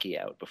that rocky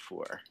out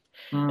before.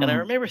 And I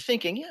remember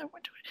thinking, yeah, I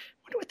wonder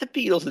what the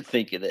Beatles would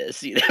think of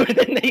this, And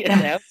then they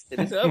announced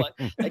it. So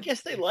I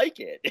guess they like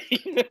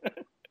it.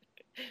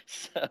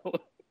 So,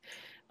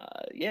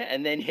 yeah,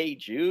 and then Hey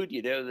Jude,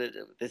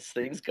 this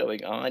thing's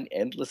going on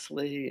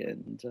endlessly,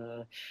 and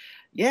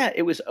yeah,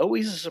 it was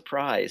always a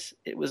surprise.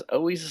 It was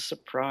always a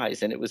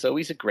surprise, and it was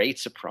always a great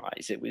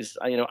surprise. It was,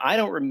 I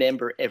don't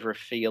remember ever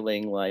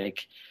feeling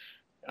like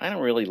I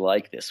don't really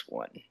like this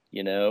one.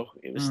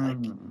 It was like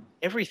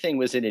everything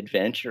was an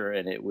adventure,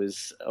 and it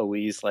was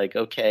always like,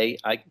 okay,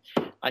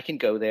 I can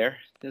go there.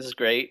 This is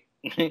great.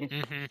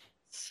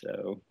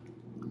 So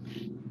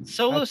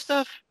solo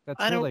stuff,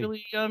 I don't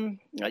really,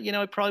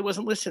 I probably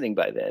wasn't listening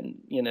by then,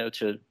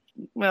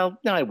 well,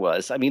 no, I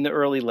was. I mean, the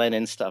early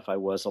Lennon stuff, I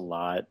was a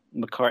lot.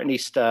 McCartney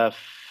stuff,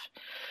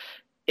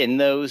 in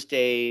those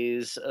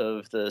days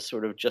of the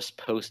sort of just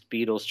post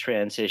Beatles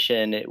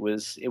transition, it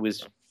was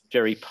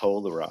very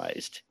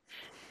polarized.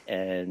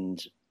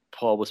 And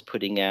Paul was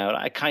putting out,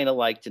 I kind of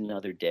liked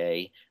Another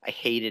Day. I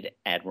hated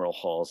Admiral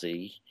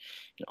Halsey,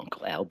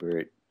 Uncle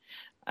Albert.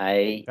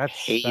 That's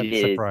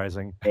hated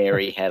surprising.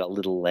 Mary Had a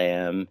Little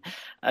Lamb.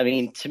 I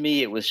mean, to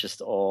me, it was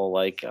just all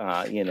like,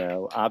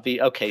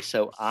 okay,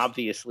 so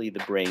obviously the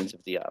brains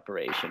of the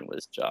operation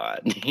was John,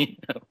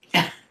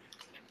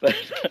 But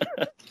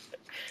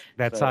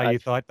that's how you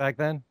thought back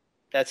then?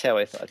 That's how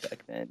I thought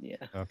back then,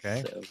 yeah.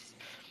 Okay. So,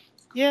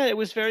 yeah, it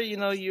was very,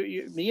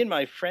 me and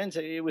my friends,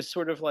 it was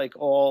sort of like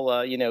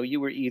all, you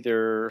were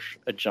either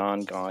a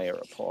John guy or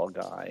a Paul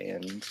guy,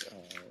 and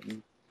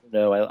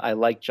I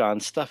like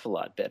John's stuff a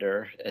lot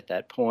better at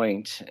that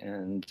point,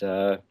 and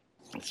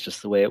it's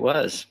just the way it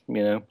was,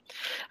 I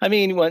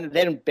mean, when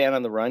then Band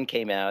on the Run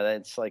came out,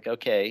 it's like,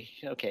 okay,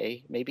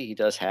 maybe he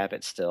does have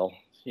it still,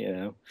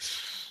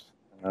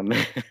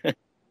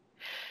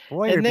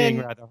 Boy, you're being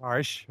rather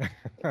harsh.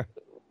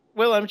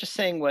 Well, I'm just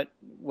saying what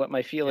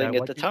my feeling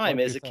at the time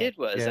as a kid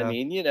was. Yeah.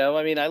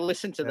 I mean, I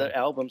listened to the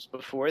albums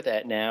before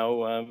that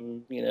now,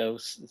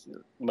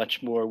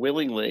 much more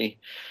willingly,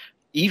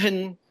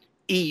 even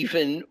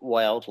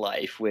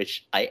Wildlife,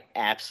 which I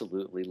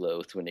absolutely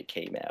loathed when it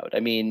came out. I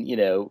mean,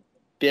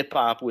 Bip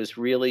Bop was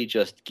really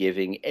just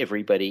giving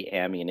everybody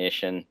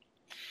ammunition.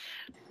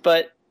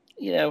 But,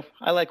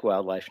 I like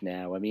Wildlife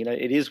now. I mean,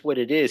 it is what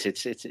it is.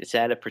 It's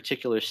at a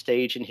particular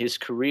stage in his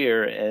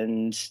career,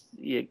 and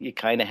you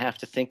kind of have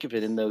to think of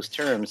it in those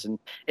terms. And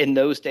in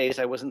those days,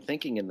 I wasn't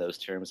thinking in those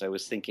terms. I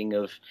was thinking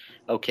of,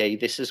 okay,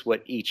 this is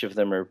what each of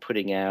them are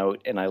putting out,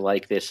 and I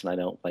like this and I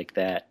don't like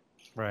that.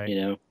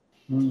 Right.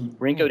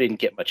 Ringo didn't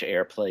get much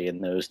airplay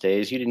in those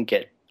days. You didn't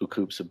get Blue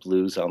Coops of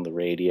Blues on the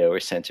radio or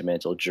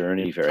Sentimental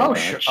Journey very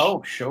much.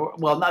 Sure.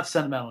 Well, not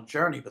Sentimental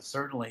Journey, but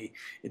certainly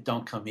It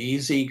Don't Come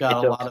Easy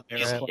got a lot of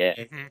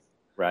airplay. Yeah.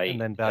 Right. And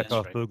then Back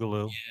Off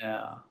Boogaloo.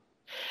 Yeah.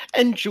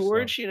 And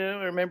George, I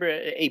remember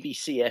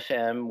ABC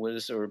FM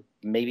was, or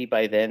maybe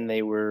by then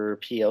they were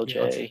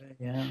PLJ.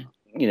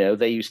 Yeah.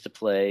 They used to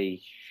play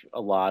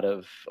a lot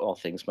of All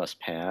Things Must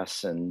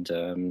Pass, and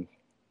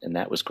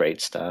that was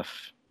great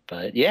stuff.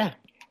 But yeah.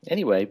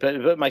 Anyway,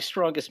 but my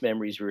strongest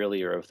memories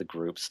really are of the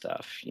group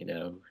stuff.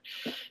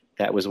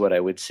 That was what I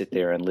would sit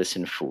there and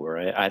listen for.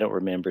 I don't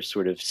remember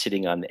sort of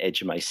sitting on the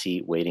edge of my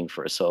seat waiting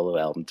for a solo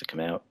album to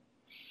come out.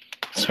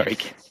 Sorry.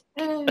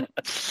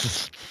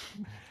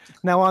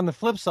 Now, on the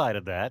flip side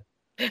of that,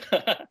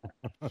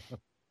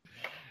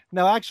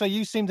 no, actually,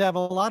 you seem to have a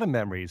lot of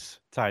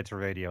memories tied to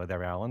radio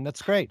there, Alan.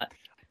 That's great.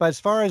 But as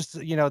far as,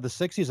 the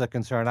 60s are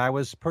concerned, I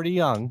was pretty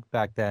young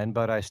back then,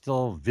 but I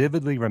still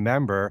vividly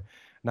remember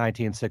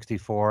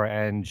 1964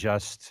 and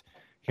just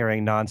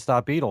hearing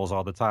nonstop Beatles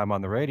all the time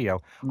on the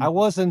radio. I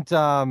wasn't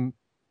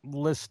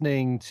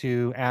listening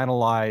to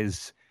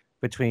analyze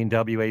between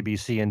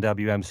WABC and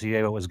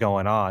WMCA what was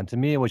going on. To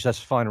me, it was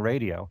just fun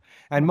radio.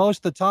 And most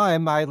of the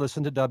time, I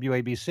listened to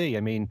WABC.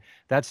 I mean,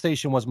 that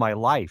station was my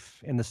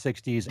life in the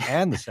 60s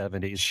and the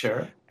 70s.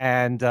 Sure.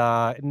 And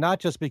not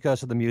just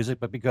because of the music,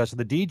 but because of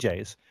the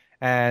DJs.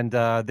 And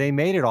they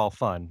made it all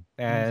fun.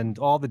 And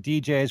all the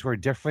DJs were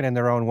different in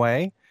their own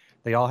way.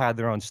 They all had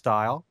their own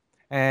style.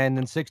 And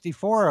in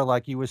 64,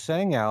 like you were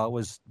saying, Al, it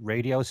was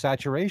radio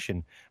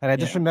saturation. And I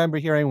just remember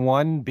hearing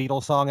one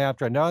Beatles song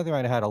after another,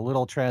 and I had a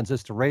little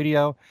transistor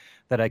radio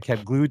that I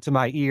kept glued to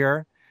my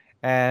ear,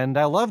 and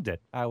I loved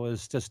it. I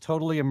was just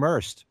totally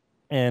immersed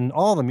in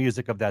all the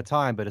music of that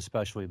time, but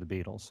especially the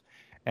Beatles.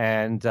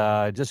 And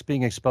just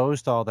being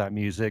exposed to all that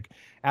music.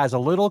 As a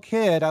little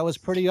kid, I was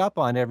pretty up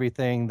on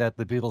everything that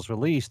the Beatles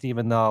released,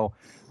 even though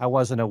I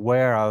wasn't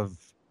aware of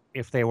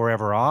if they were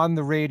ever on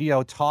the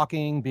radio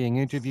talking, being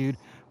interviewed.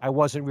 I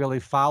wasn't really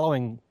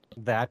following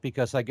that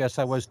because I guess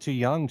I was too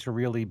young to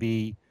really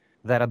be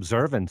that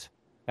observant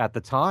at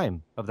the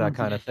time of that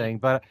kind of thing.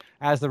 But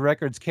as the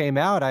records came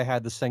out, I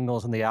had the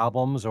singles and the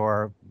albums,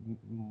 or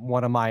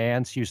one of my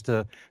aunts used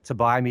to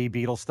buy me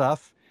Beatles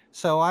stuff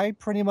So I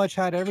pretty much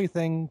had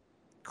everything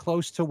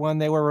close to when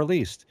they were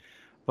released.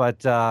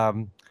 But I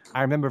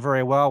remember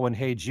very well when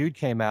Hey Jude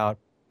came out,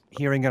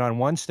 hearing it on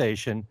one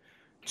station,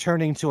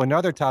 turning to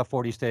another top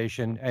 40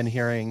 station and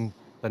hearing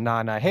the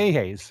Nana Hey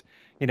Heys,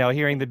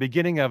 hearing the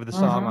beginning of the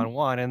song Mm-hmm. on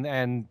one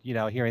and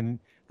hearing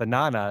the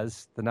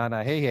Nanas, the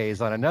Nana Hey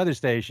Heys on another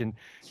station,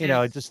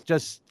 just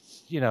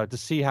to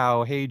see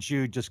how Hey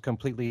Jude just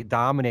completely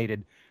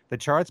dominated the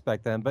charts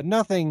back then. But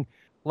nothing,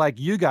 like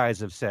you guys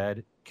have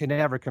said, can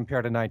ever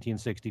compare to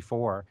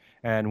 1964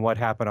 and what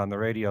happened on the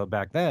radio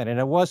back then. And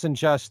it wasn't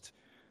just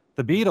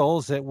the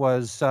Beatles. It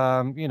was,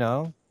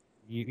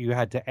 you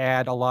had to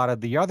add a lot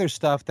of the other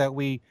stuff that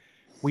we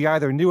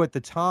either knew at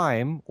the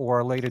time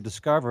or later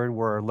discovered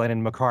were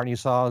Lennon McCartney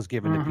songs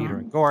given to Peter Mm-hmm.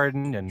 and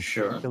Gordon and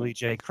Sure. Billy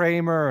J.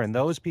 Kramer and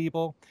those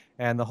people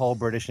and the whole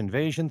British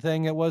invasion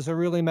thing. It was a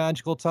really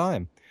magical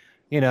time,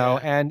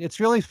 and it's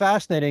really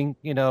fascinating,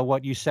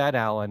 what you said,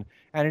 Alan,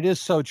 and it is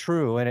so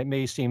true. And it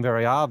may seem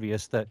very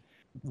obvious that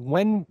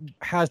when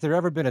has there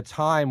ever been a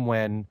time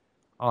when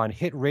on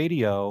hit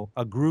radio,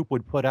 a group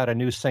would put out a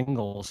new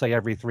single, say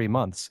every 3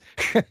 months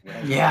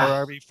Yeah.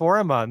 or every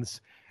 4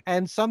 months.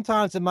 And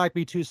sometimes it might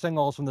be two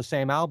singles from the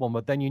same album,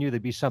 but then you knew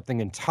there'd be something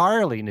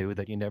entirely new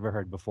that you never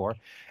heard before.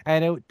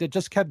 And it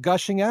just kept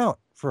gushing out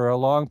for a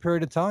long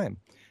period of time.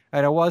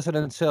 And it wasn't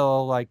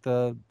until like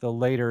the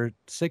later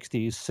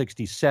 60s,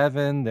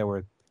 67, there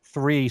were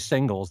 3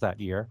 singles that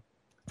year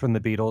from the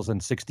Beatles. In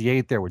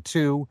 68, there were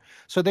 2.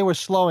 So they were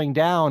slowing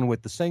down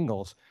with the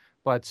singles.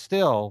 But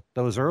still,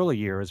 those early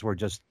years were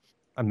just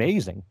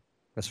amazing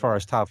as far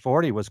as top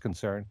 40 was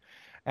concerned.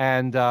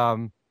 And,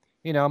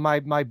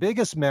 my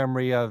biggest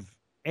memory of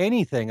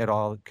anything at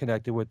all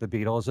connected with the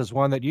Beatles is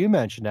one that you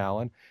mentioned,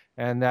 Alan,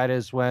 and that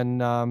is when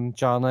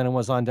John Lennon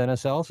was on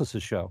Dennis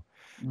Ellis's show,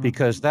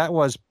 because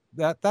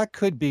Mm-hmm. that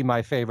could be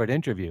my favorite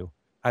interview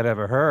I've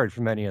ever heard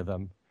from any of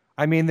them.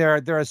 I mean,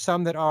 there are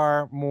some that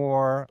are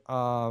more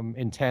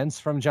intense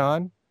from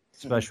John,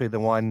 especially the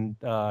one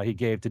he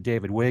gave to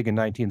David Wigg in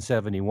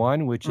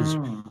 1971, which is,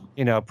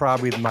 Mm.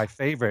 probably my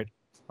favorite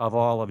of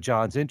all of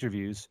John's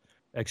interviews.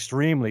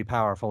 Extremely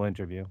powerful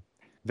interview.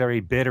 Very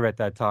bitter at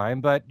that time,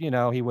 but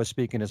he was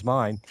speaking his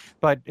mind.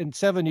 But in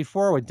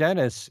 '74 with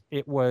Dennis,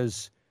 it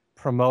was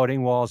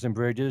promoting Walls and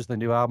Bridges, the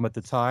new album at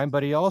the time.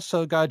 But he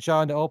also got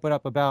John to open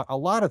up about a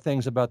lot of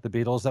things about the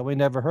Beatles that we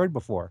never heard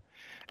before.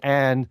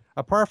 And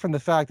apart from the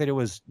fact that it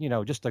was,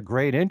 just a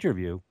great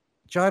interview,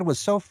 John was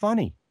so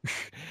funny. Yeah.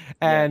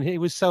 And he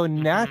was so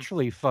Hmm.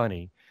 naturally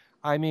funny.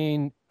 I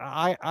mean,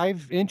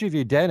 I've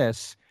interviewed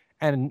Dennis,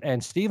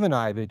 and Steve and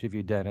I have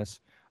interviewed Dennis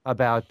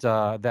about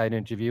that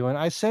interview, and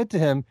I said to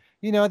him,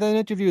 that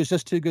interview is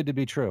just too good to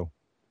be true.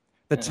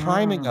 The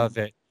timing Mm. of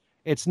it,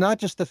 it's not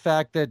just the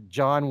fact that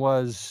John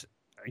was,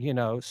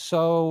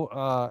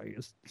 so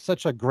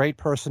such a great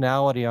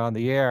personality on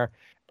the air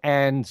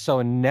and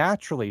so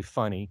naturally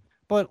funny,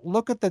 but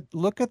look at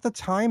the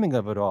timing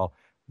of it all.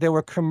 There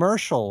were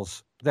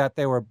commercials that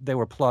they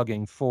were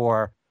plugging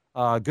for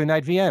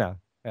Goodnight Vienna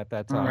at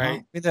that time.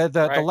 Mm-hmm. Right.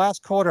 The Right.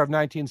 last quarter of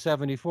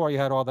 1974, you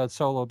had all that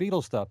solo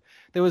Beatles stuff.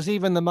 There was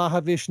even the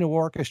Mahavishnu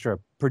Orchestra,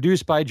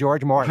 produced by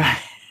George Martin.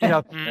 You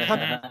know, com-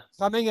 Hmm.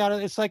 coming out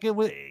of it's like it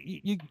was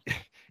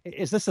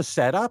is this a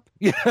setup?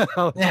 It's Yeah.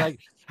 like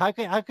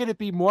how could it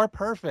be more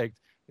perfect?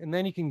 And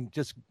then you can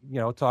just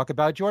talk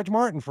about George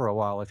Martin for a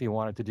while if you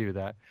wanted to do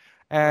that.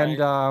 And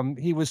Right.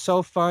 he was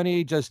so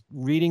funny, just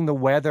reading the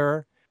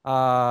weather,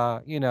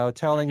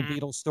 telling Hmm.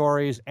 Beatles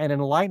stories and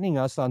enlightening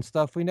us on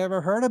stuff we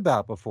never heard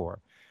about before.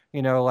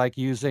 Like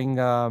using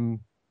a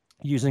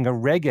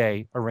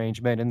reggae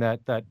arrangement in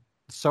that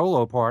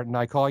solo part, and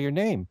I Call Your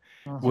Name,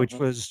 which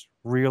Mm-hmm. was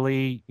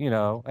really,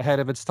 ahead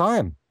of its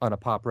time on a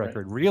pop Right.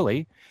 record,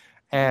 really.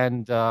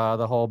 And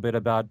the whole bit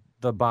about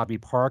the Bobby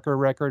Parker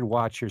record,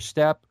 Watch Your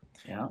Step,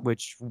 Yeah.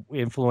 which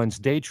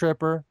influenced Day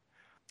Tripper.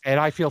 And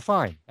I Feel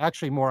Fine.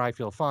 Actually, more I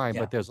Feel Fine,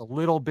 Yeah. but there's a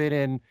little bit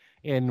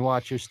in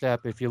Watch Your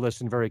Step, if you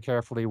listen very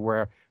carefully,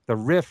 where the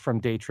riff from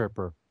Day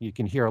Tripper, you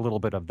can hear a little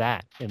bit of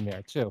that in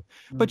there too.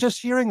 But Mm.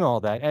 just hearing all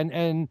that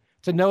and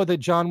to know that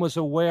John was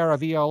aware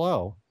of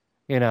ELO,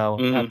 at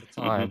the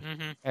Hmm. time,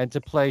 Hmm. and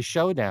to play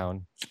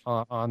Showdown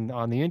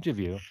on the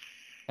interview.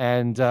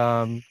 And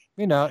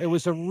it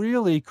was a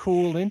really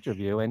cool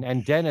interview.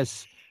 And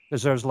Dennis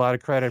deserves a lot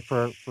of credit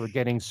for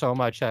getting so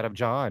much out of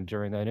John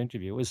during that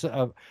interview. It was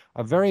a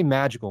very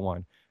magical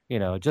one,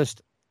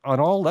 just on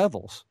all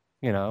levels,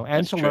 and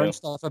That's to learn true.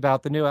 stuff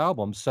about the new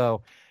album.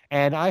 So,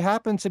 and I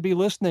happened to be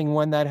listening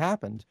when that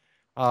happened.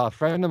 A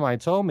friend of mine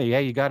told me,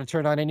 "Hey, you got to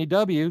turn on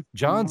NEW.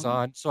 John's Mm-hmm.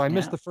 on." So I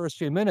missed Yeah. the first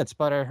few minutes,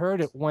 but I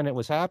heard it when it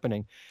was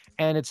happening,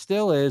 and it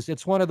still is.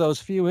 It's one of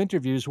those few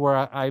interviews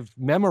where I've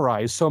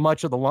memorized so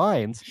much of the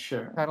lines,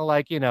 Sure. kind of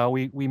like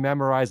we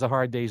memorize A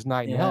Hard Day's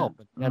Night and Yeah. Help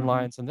and Mm-hmm.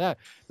 lines and that.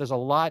 There's a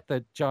lot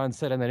that John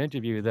said in that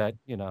interview that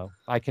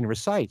I can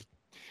recite.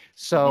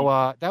 So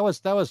Hmm. that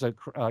was a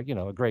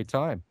great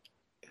time.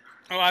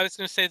 Oh, I was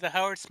going to say the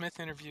Howard Smith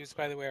interviews,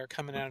 by the way, are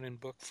coming out in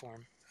book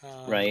form.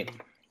 Right.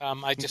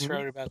 I just Hmm.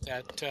 wrote about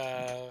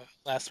that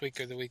last week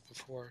or the week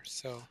before.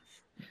 So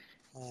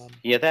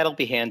Yeah, that'll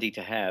be handy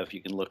to have.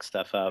 You can look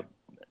stuff up.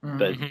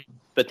 But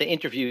but the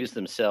interviews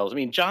themselves, I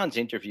mean, John's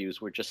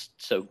interviews were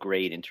just so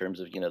great in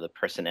terms of, the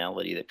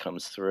personality that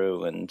comes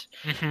through, and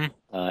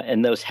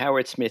those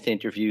Howard Smith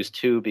interviews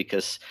too,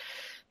 because,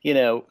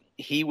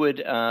 he would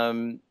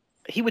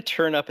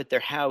turn up at their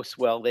house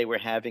while they were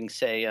having,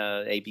 say,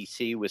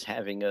 ABC was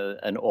having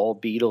an all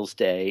Beatles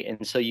day,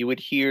 and so you would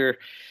hear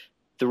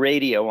the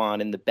radio on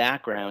in the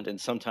background, and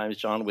sometimes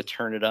John would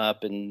turn it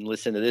up and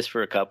listen to this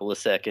for a couple of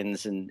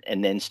seconds and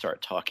then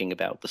start talking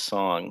about the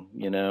song.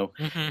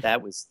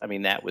 That was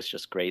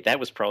just great. That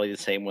was probably the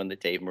same one that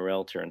Dave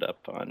Morell turned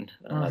up on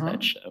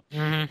that show.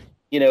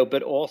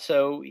 But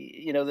also,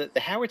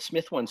 the Howard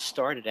Smith one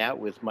started out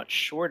with much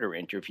shorter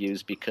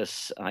interviews,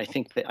 because I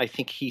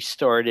think he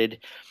started,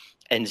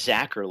 and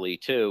Zachary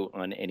too,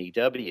 on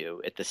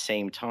NEW at the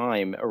same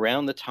time,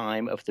 around the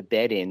time of the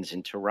bed-ins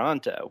in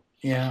Toronto.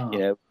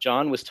 Yeah.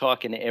 John was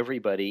talking to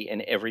everybody,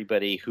 and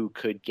everybody who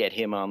could get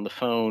him on the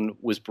phone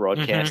was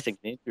broadcasting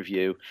an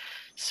interview.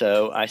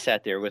 So I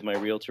sat there with my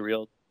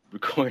reel-to-reel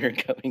recorder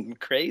going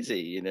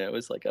crazy. It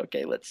was like,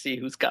 okay, let's see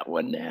who's got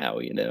one now.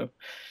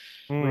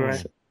 Right.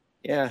 So,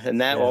 yeah,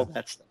 and all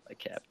that stuff I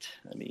kept.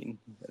 I mean,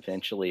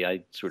 eventually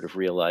I sort of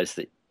realized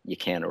that you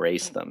can't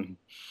erase them.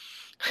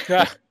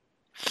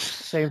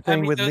 Same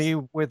thing with me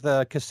with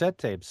cassette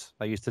tapes.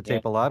 I used to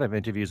tape a lot of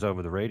interviews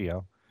over the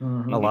radio.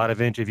 A lot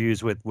of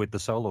interviews with the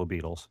solo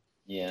Beatles.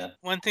 Yeah.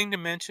 One thing to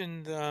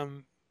mention,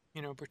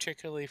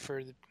 particularly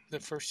for the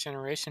first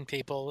generation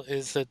people,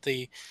 is that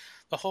the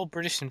whole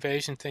British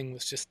invasion thing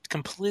was just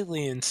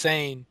completely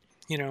insane,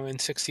 in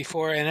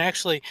 '64. And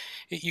actually,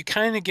 you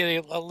kind of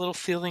get a little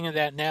feeling of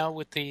that now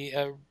with the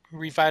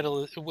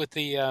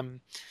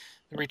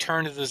the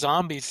return of the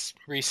zombies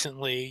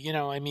recently.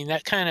 I mean,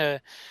 that kind of,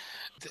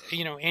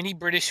 any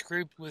British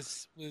group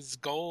was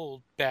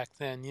gold back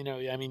then.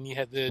 I mean, you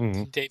had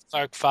the Dave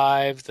Clark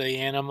Five, the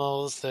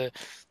Animals, the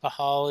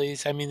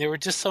Hollies. I mean, there were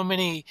just so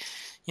many.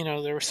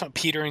 There were some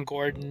Peter and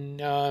Gordon.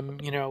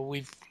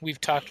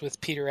 We've talked with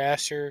Peter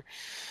Asher.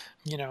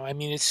 I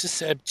mean, it's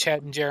just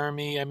Chet and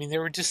Jeremy. I mean,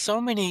 there was just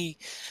so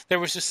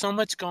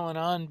much going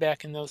on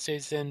back in those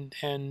days,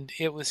 and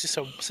it was just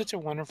such a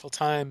wonderful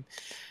time.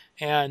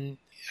 And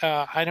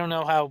I don't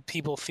know how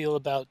people feel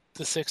about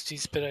the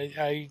 '60s, but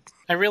I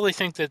really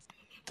think that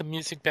the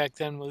music back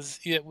then was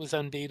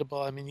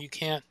unbeatable. I mean, you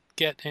can't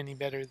get any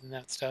better than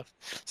that stuff.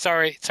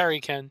 Sorry,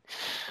 Ken,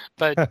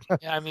 but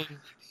I mean,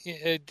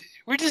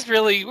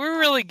 we're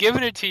really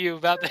giving it to you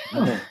about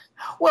that.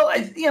 Well,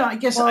 I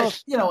guess I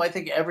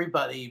think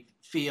everybody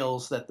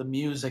feels that the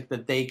music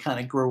that they kind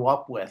of grew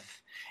up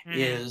with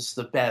is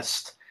the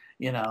best.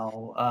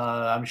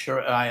 I'm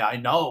sure I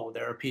know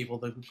there are people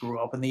that grew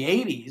up in the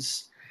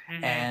 '80s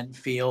and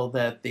feel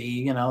that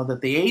the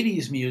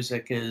 80s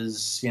music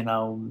is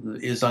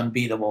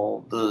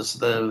unbeatable.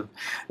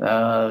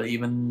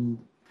 Even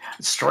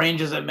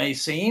strange as it may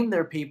seem,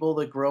 there are people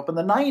that grew up in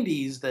the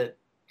 '90s that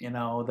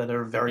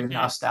are very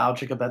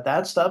nostalgic about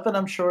that stuff, and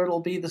I'm sure it'll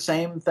be the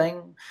same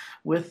thing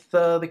with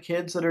the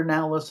kids that are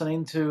now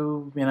listening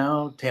to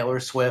Taylor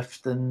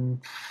Swift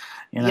and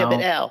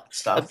but Al,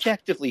 stuff.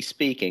 Objectively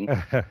speaking,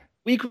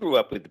 we grew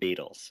up with the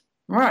Beatles.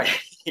 Right.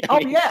 Oh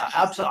yeah,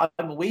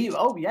 absolutely.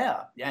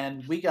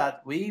 And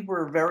we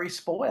were very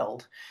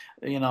spoiled,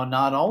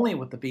 not only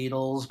with the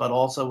Beatles but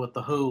also with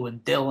the Who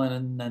and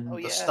Dylan and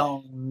the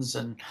Stones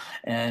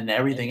and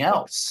everything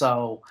else.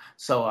 So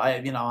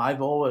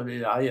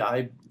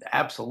I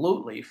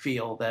absolutely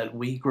feel that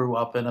we grew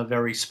up in a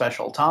very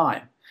special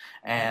time.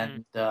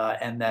 And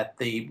that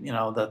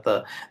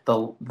the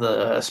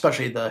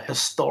especially the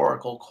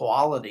historical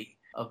quality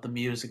of the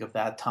music of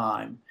that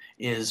time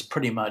is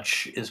pretty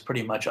much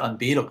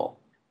unbeatable.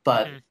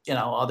 But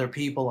other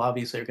people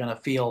obviously are going to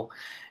feel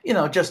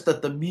just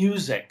that the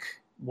music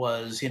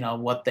was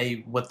what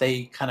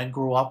they kind of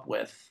grew up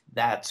with.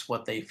 That's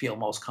what they feel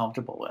most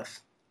comfortable with.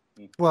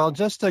 Well,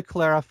 just to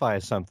clarify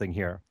something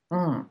here,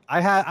 I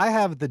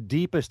have the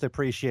deepest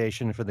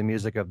appreciation for the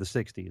music of the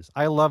 '60s.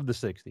 I love the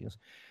 '60s.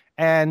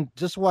 And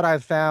just what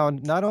I've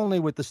found, not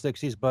only with the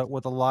 '60s, but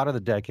with a lot of the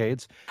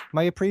decades,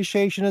 my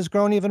appreciation has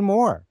grown even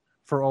more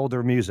for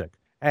older music.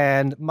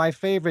 And my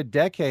favorite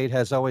decade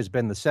has always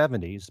been the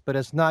 '70s, but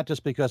it's not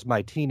just because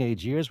my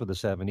teenage years were the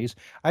 '70s.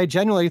 I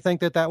genuinely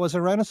think that was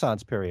a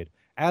Renaissance period,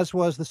 as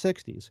was the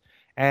 '60s.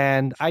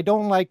 And I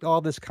don't like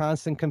all this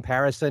constant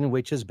comparison,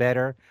 which is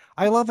better.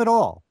 I love it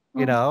all.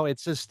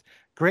 It's just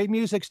great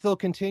music still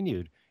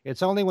continued.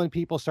 It's only when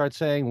people start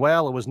saying,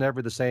 well, it was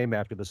never the same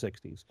after the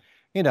 '60s.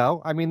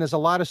 I mean, there's a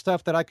lot of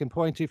stuff that I can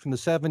point to from the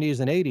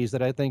 '70s and '80s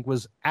that I think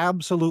was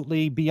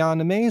absolutely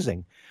beyond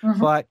amazing.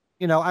 But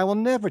I will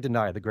never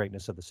deny the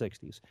greatness of the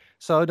 '60s.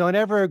 So don't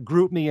ever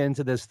group me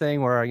into this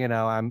thing where,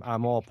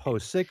 I'm all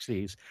post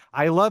 '60s.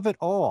 I love it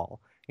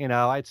all.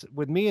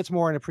 With me, it's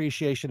more an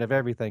appreciation of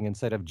everything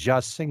instead of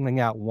just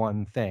singling out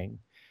one thing.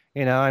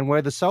 And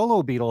where the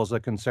solo Beatles are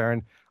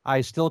concerned,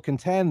 I still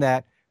contend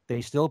that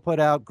they still put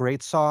out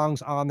great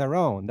songs on their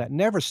own that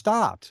never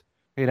stopped.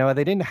 They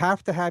didn't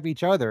have to have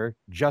each other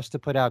just to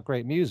put out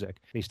great music.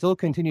 They still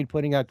continued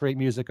putting out great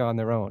music on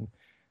their own.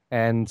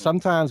 And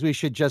sometimes we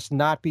should just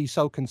not be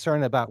so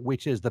concerned about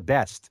which is the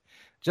best,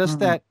 just Mhm.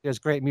 that there's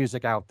great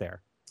music out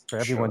there for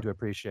everyone Sure. to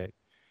appreciate.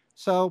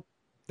 So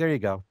there you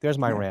go. There's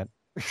my Yeah. rant.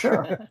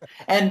 Sure.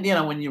 And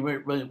when you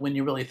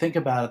really think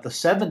about it, the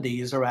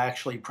 '70s are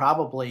actually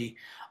probably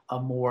a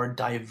more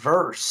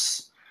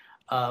diverse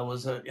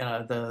was a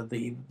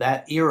the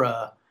that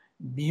era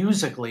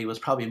musically was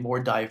probably more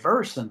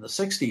diverse than the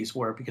 '60s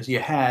were, because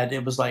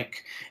it was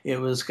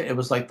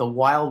like the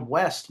Wild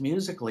West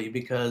musically,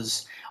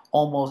 because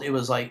almost it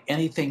was like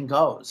anything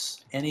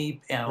goes,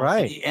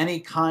 Right. any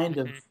kind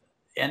of Mhm.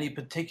 any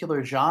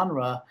particular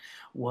genre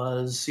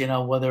was,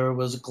 whether it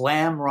was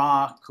glam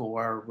rock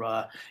or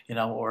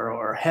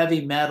or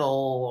heavy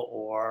metal,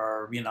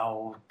 or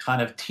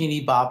kind of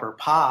teeny bopper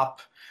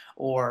pop,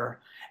 or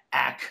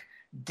ack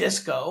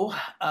disco,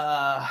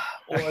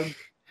 or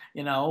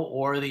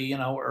or the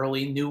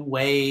early new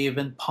wave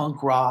and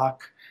punk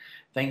rock,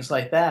 things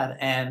like that.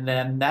 And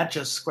then that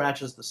just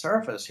scratches the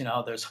surface.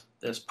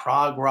 There's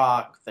prog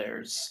rock, there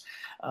was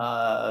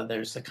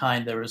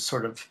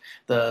sort of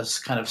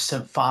the kind of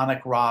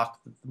symphonic rock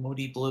that the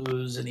Moody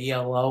Blues and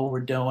ELO were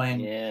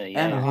doing, Yeah, and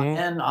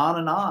yeah. and on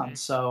and on. Mhm.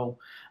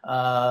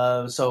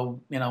 So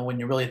when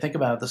you really think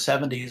about it, the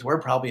 '70s were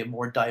probably a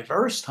more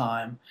diverse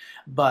time,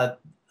 but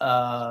It's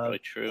uh, probably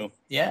true.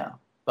 yeah,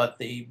 but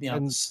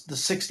And the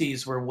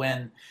 '60s were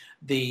when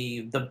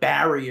the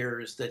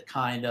barriers that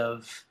kind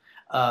of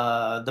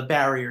the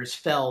barriers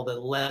fell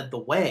that led the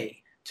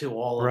way to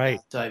all of right.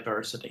 that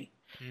diversity.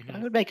 I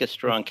Mhm. would make a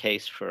strong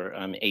case for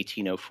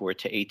 1804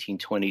 to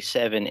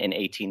 1827 and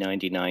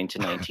 1899 to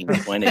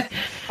 1920.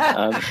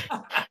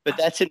 But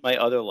that's in my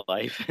other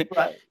life.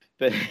 Right.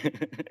 But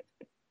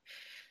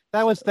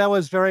That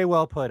was very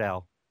well put,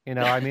 Al.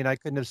 I mean, I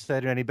couldn't have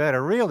said it any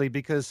better, really,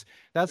 because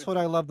that's what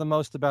I love the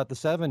most about the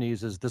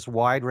 '70s is this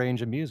wide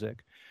range of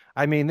music.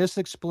 I mean, this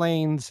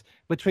explains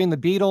between the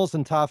Beatles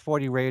and top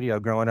 40 radio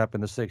growing up in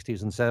the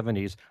 '60s and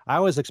 '70s, I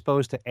was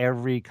exposed to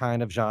every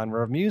kind of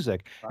genre of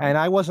music. And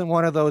Right. I wasn't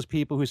one of those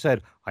people who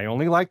said, I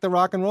only like the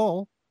rock and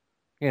roll.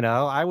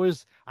 I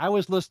was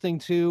listening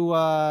to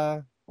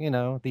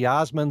the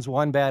Osmonds,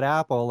 One Bad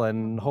Apple,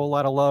 and Whole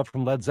Lot of Love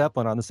from Led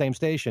Zeppelin on the same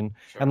station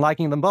and Sure.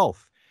 liking them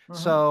both. Hmm.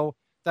 So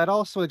that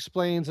also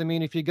explains, I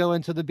mean, if you go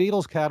into the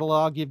Beatles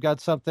catalog, you've got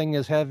something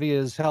as heavy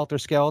as Helter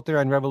Skelter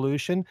and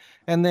Revolution,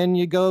 and then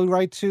you go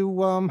right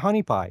to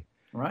Honey Pie.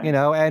 Right.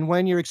 And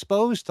when you're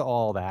exposed to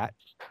all that,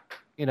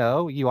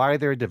 you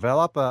either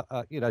develop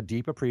a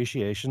deep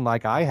appreciation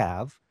like I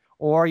have,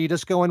 or you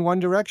just go in one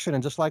direction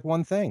and just like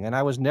one thing. And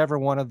I was never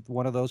one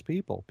of those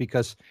people,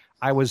 because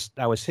I was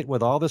hit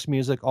with all this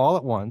music all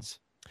at once.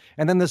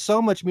 And then there's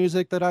so much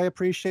music that I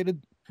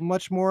appreciated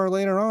much more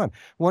later on.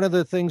 One of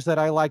the things that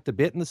I liked a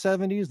bit in the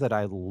 '70s that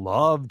I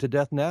love to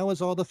death now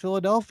is all the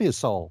Philadelphia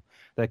soul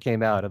that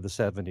came out of the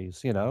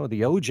 '70s,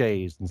 the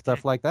OJs and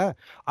stuff like that.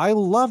 I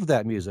love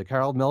that music.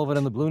 Harold Melvin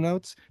and the Blue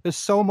Notes. There's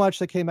so much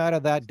that came out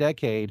of that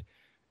decade,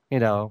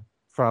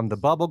 from the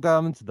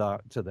bubblegum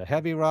to the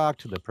heavy rock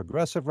to the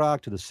progressive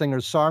rock to the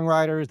singers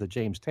songwriters, the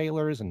James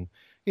Taylors, and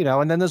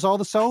then there's all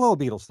the solo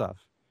Beatles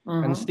stuff.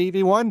 And Hmm.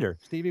 Stevie Wonder,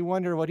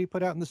 what he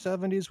put out in the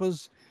 '70s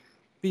was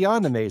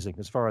beyond amazing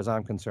as far as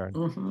I'm concerned.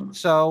 Hmm.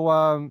 So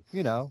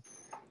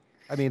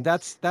I mean,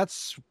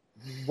 that's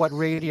what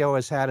radio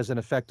has had as an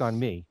effect on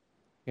me.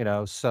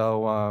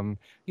 So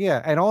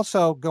yeah, and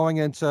also going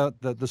into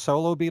the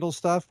solo Beatles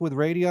stuff with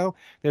radio,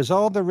 there's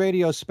all the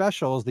radio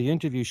specials, the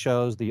interview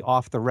shows, the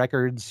off the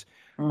records.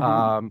 Hmm.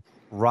 um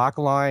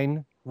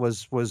Rockline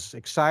was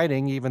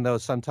exciting, even though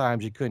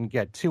sometimes you couldn't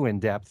get too in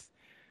depth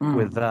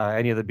with Hmm.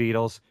 any of the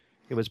Beatles.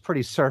 It was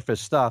pretty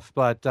surface stuff.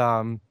 But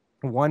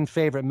one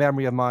favorite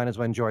memory of mine is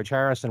when George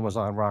Harrison was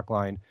on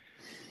Rockline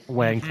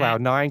when Mhm.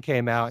 Cloud Nine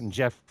came out and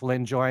Jeff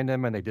Flynn joined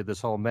them, and they did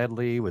this whole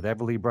medley with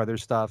Everly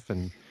Brothers stuff.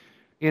 And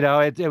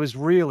it was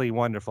really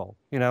wonderful.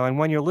 And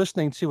when you're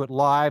listening to it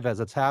live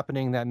as it's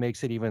happening, that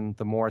makes it even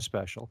the more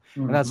special.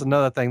 And that's Hmm.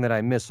 another thing that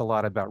I miss a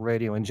lot about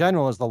radio in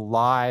general is the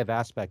live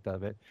aspect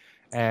of it.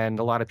 And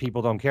a lot of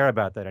people don't care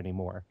about that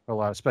anymore.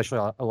 Especially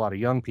a lot of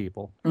young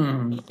people,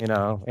 Hmm.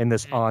 in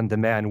this Mhm.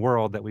 on-demand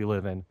world that we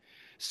live in.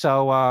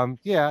 So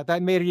yeah,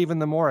 that made it even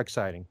the more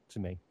exciting to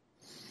me.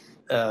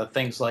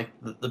 Things like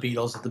the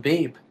Beatles at the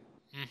Beeb.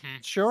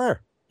 Mhm.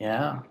 Sure.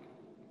 Yeah.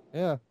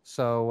 Yeah.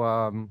 So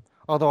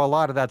although a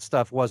lot of that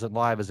stuff wasn't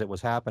live as it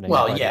was happening,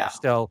 Well, but it yeah, was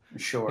still, you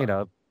sure.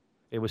 know,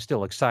 it was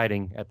still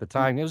exciting at the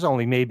time. It was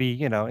only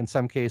maybe, in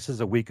some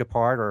cases a week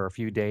apart or a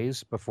few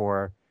days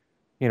before,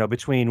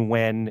 between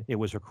when it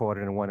was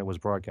recorded and when it was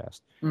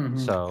broadcast. Hmm.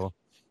 So,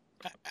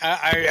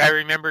 I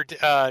remember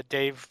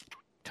Dave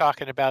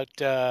talking about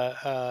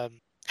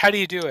how do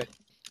you do it.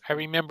 I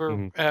remember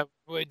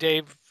mhm.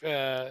 Dave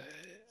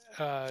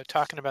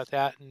talking about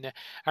that, and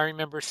I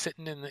remember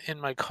sitting in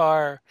my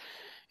car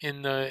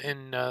in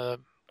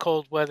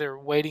cold weather,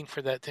 waiting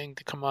for that thing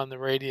to come on the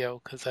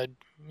radio because they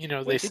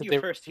when did said you they.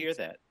 first hear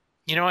that?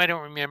 I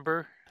don't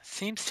remember.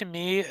 Seems to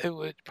me it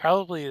would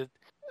probably.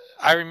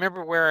 I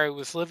remember where I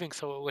was living,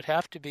 so it would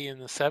have to be in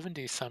the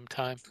 '70s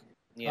sometime.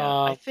 Yeah,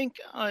 I Um, think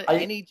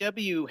I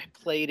NEW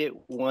played it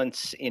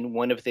once in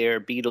one of their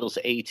Beatles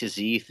A to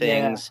Z Yeah.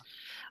 things,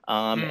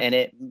 mm, and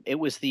it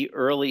was the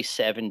early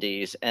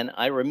 '70s, and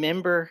I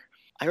remember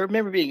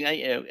being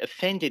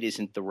offended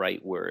isn't the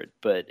right word,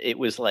 but it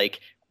was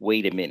like,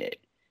 wait a minute.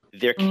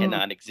 There Mm,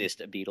 cannot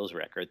exist a Beatles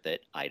record that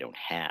I don't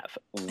have.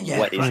 yeah,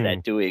 What is right.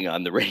 that doing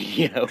on the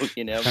radio?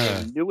 We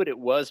Huh. knew what it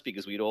was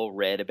because we'd all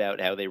read about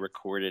how they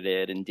recorded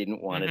it and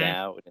didn't want it mhm.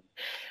 out,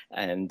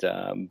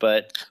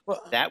 but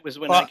Well, that was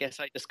when I well, guess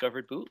I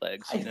discovered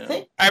bootlegs. I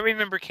think I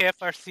remember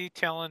KFRC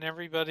telling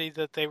everybody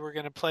that they were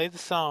going to play the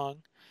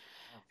song,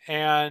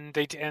 and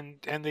they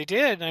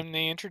did, and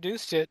they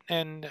introduced it,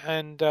 and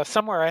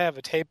somewhere I have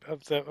a tape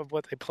of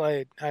what they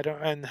played. I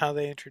don't and how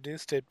they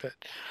introduced it, but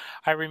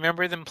I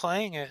remember them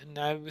playing it, and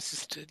I was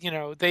just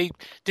they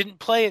didn't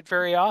play it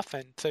very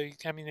often, so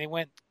I mean they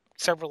went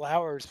several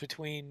hours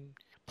between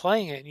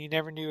playing it, and you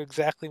never knew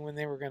exactly when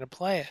they were going to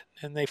play it,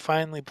 and they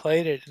finally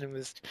played it, and it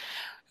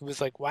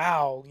was like,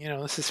 wow,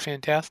 this is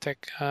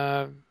fantastic.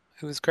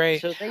 It was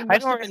great. So they I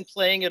must have don't been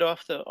playing it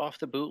off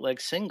the bootleg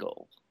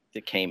single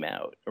that came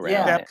out around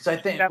yeah, that then. because I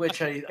think that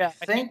must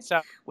I think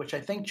so. which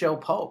I think Joe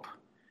Pope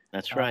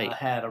That's right.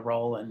 had a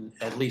role in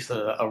at least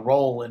a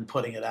role in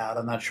putting it out.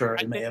 I'm not sure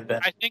I it may think have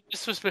been. I think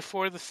this was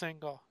before the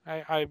single.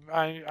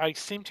 I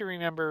seem to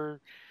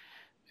remember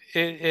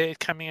it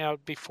coming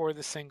out before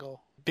the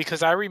single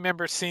because I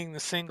remember seeing the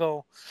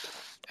single,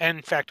 and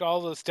in fact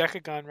all those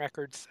Decagon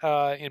records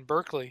in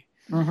Berkeley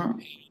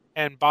Hmm.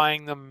 and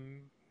buying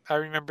them. I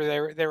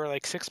remember they were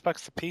like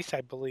 $6 a piece,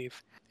 I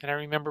believe, and I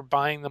remember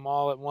buying them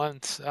all at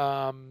once.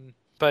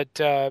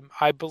 But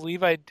I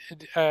believe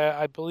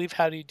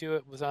How Do You Do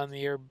It was on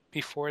the air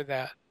before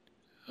that.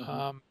 Hmm.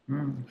 Um,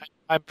 Mm.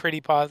 I'm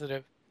pretty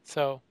positive.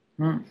 So.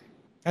 Mm.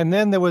 And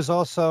then there was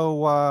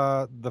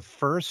also the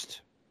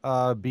first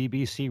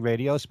BBC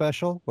radio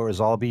special, where it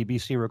was all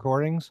BBC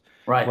recordings.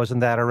 Right.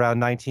 Wasn't that around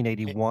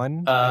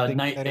 1981? I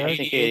think that I aired.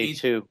 think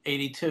 82.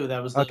 82.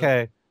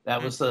 Okay.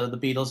 That was the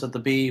Beatles at the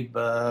Beeb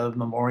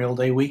Memorial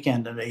Day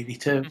weekend of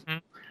 '82, Hmm.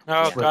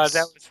 Oh Yeah. which God,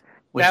 was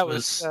which that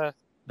was was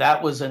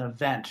that was an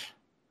event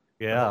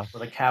Yeah.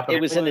 with a It capital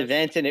it was an was. T.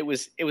 event, and it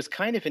was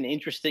kind of an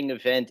interesting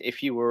event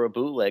if you were a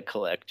bootleg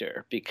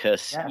collector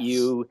because Yes.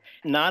 you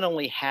not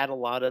only had a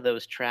lot of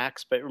those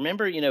tracks, but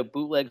remember,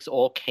 bootlegs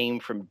all came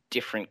from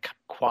different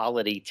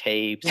quality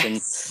tapes,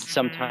 and Yes.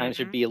 sometimes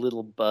there'd Hmm. be a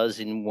little buzz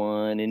in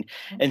one,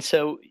 and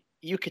so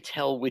you could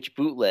tell which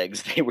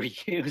bootlegs they were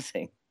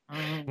using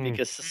Mm. Hmm.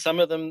 because some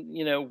of them,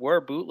 were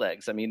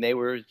bootlegs. I mean, they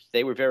were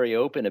very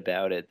open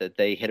about it that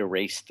they had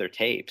erased their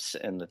tapes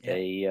and that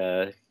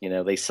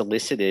Yeah. they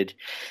solicited.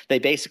 They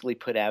basically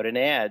put out an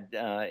ad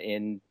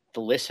in the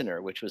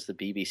Listener, which was the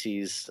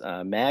BBC's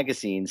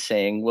magazine,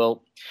 saying,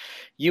 "Well,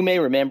 you may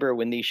remember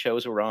when these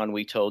shows were on,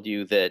 we told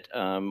you that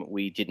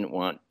we didn't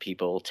want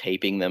people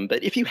taping them,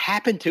 but if you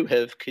happen to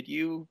have, could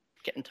you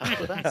get in touch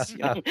with us?"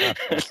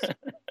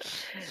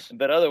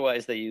 But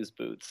otherwise, they used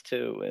boots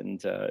too,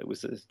 and it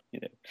was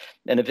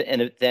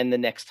then the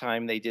next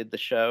time they did the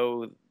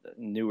show,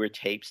 newer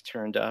tapes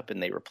turned up,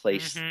 and they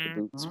replaced the Hmm.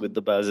 boots with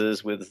the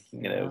buzzes with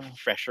Yeah.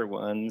 fresher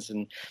ones,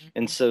 and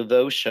Hmm. so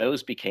those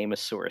shows became a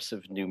source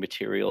of new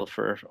material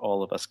for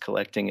all of us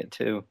collecting it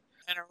too.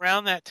 And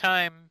around that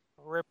time,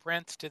 Rip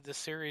Rents did the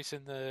series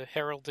in the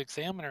Herald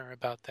Examiner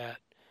about the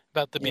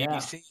Yeah.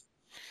 BBC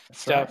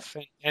That's right. stuff,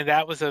 and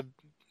that was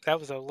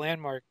a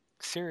landmark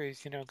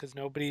series, because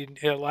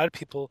a lot of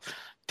people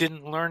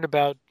didn't learn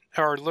about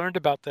or learned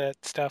about that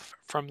stuff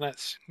from that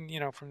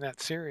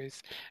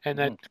series, and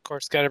that Mhm. of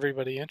course got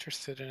everybody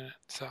interested in it.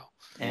 So.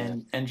 Yeah.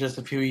 And just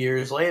a few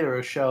years later,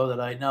 a show that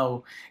I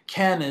know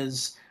Ken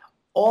is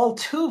all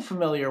too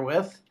familiar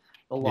with,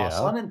 the Lost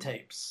Yeah. London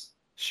tapes.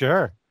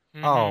 Sure.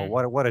 Oh, Hmm.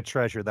 what a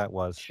treasure that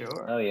was.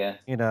 Sure. Oh yeah.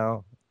 You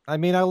know, I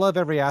mean, I love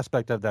every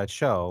aspect of that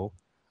show.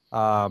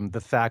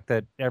 The fact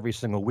that every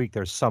single week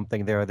there's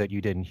something there that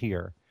you didn't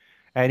hear,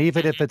 and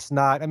even if Hmm. it's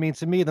not, I mean,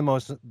 to me, the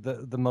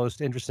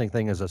most interesting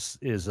thing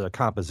is a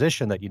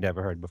composition that you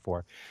never heard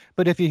before.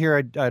 But if you hear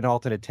an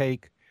alternate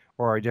take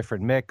or a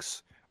different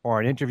mix or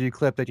an interview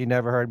clip that you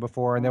never heard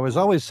before, and there was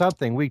Mhm. always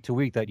something week to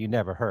week that you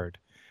never heard,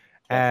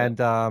 Exactly. and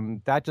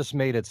that just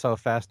made it so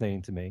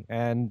fascinating to me.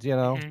 And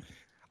Hmm.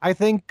 I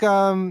think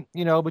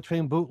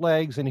between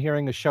bootlegs and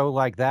hearing a show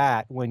like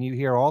that, when you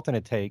hear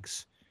alternate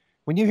takes,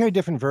 when you hear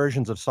different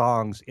versions of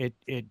songs, it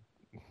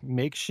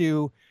makes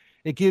you,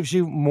 it gives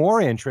you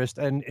more interest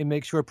and it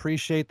makes you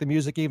appreciate the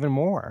music even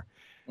more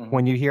Hmm.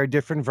 when you hear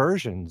different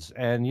versions.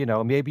 And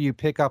maybe you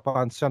pick up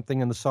on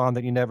something in the song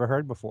that you never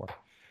heard before.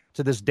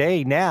 To this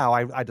day now,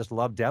 I just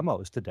love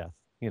demos to death,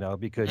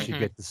 because you Hmm.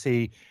 get to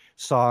see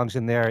songs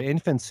in their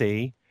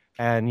infancy,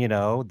 and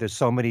there's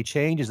so many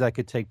changes that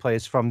could take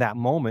place from that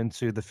moment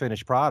to the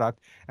finished product,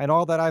 and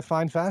all that I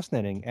find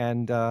fascinating.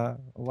 And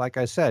like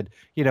I said,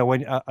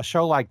 when a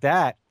show like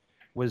that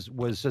was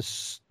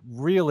just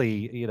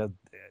really,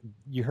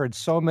 you heard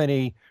so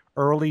many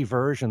early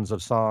versions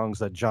of songs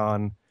that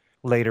John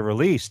later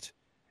released,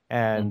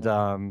 and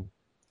Hmm.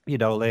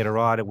 later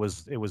on it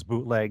was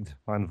bootlegged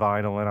on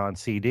vinyl and on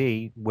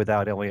CD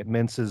without Elliot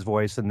Mintz's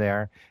voice in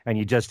there, and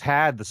you just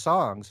had the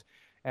songs.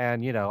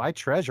 And I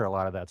treasure a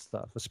lot of that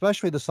stuff,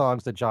 especially the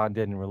songs that John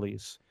didn't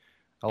release.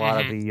 A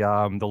lot of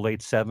the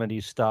late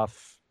 '70s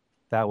stuff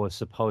that was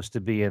supposed to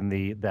be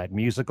in that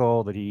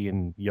musical that he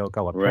and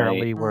Yoko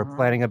apparently were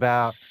planning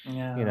about.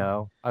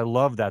 Yeah. I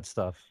love that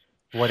stuff.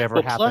 Whatever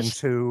Well, happened plus,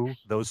 to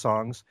those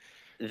songs?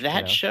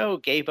 that show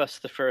gave us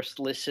the first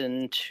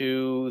listen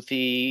to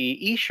the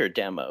Esher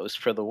demos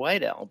for the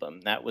White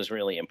Album. That was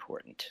really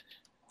important.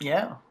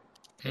 Yeah.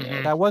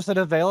 That wasn't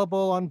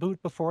available on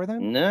boot before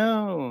then?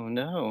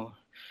 No.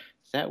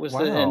 That was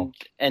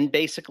and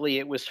basically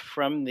it was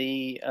from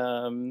the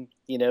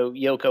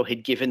Yoko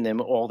had given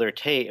them all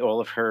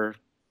of her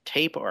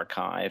tape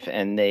archive,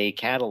 and they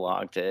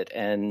cataloged it,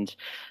 and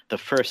the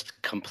first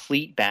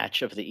complete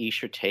batch of the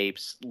Esher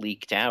tapes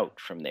leaked out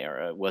from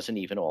there. It wasn't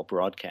even all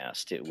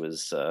broadcast. It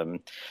was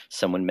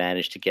someone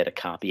managed to get a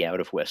copy out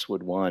of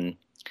Westwood One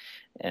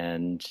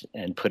and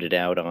put it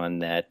out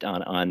on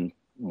on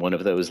one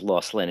of those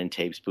Lost Lennon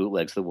tapes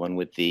bootlegs, the one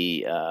with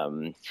the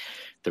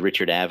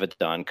Richard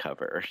Avedon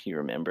cover, you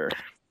remember?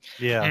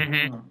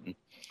 Yeah.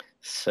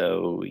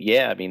 So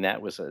yeah, I mean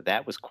that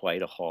was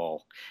quite a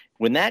haul.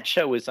 When that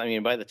show was,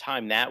 by the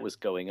time that was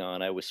going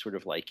on, I was sort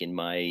of like in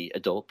my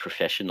adult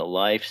professional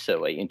life.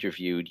 So I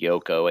interviewed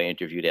Yoko, I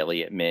interviewed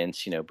Elliot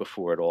Mintz,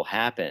 before it all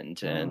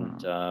happened,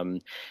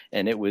 and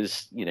it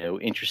was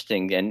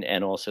interesting,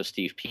 and also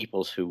Steve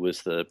Peoples, who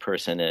was the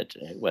person at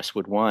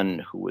Westwood One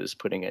who was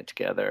putting it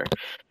together.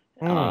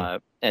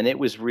 And it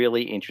was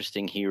really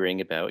interesting hearing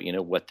about,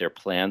 what their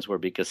plans were,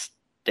 because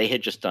they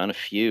had just done a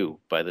few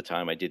by the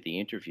time I did the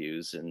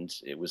interviews, and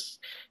it was,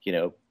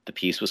 the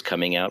piece was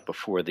coming out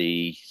before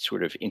the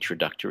sort of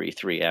introductory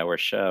 3-hour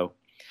show.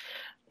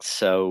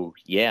 So,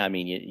 yeah,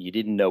 you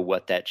didn't know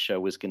what that show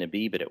was going to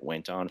be, but it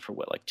went on for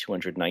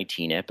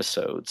 219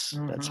 episodes.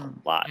 That's a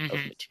lot of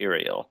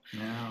material.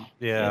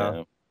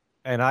 Yeah.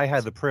 And I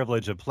had the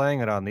privilege of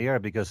playing it on the air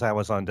because I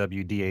was on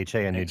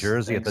WDHA in New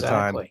Jersey at the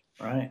time.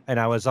 Right. And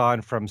I was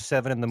on from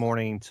 7 in the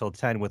morning till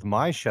 10 with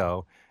my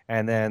show.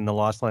 And then the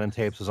Lost Lennon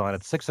Tapes was on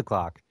at 6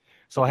 o'clock.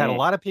 So I had a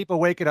lot of people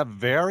waking up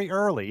very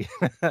early.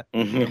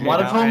 One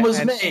of whom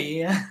was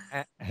me.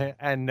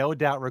 And no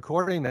doubt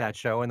recording that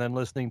show and then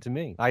listening to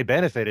me. I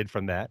benefited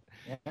from that.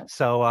 Yeah.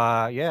 So,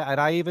 and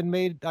I even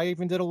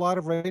did a lot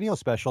of radio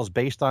specials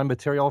based on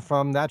material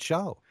from that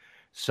show.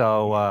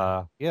 So,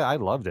 I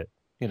loved it.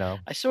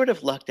 I sort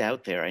of lucked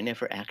out there. I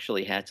never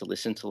actually had to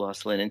listen to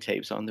Lost Lennon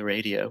Tapes on the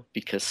radio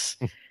because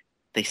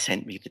they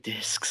sent me the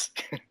discs.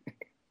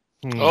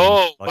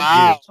 Oh,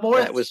 wow.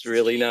 That was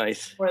really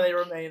nice. Where they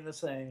remain the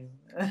same.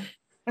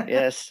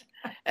 Yes.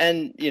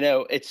 And,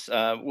 it's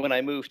when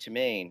I moved to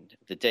Maine,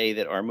 the day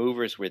that our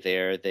movers were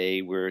there,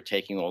 they were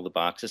taking all the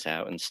boxes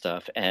out and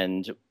stuff.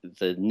 And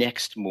the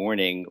next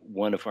morning,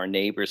 one of our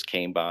neighbors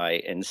came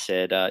by and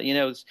said,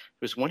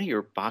 there's one of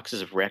your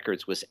boxes of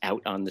records was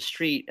out on the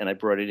street, and I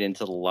brought it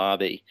into the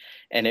lobby,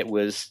 and it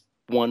was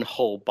one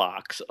whole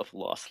box of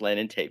Lost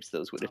Lennon tapes.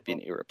 Those would have been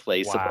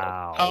irreplaceable.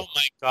 Wow. Oh,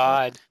 my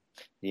God.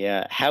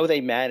 Yeah, how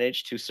they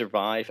managed to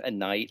survive a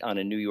night on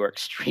a New York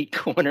street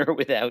corner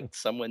without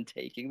someone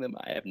taking them,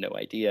 I have no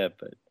idea.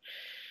 But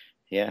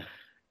yeah,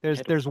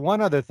 there's one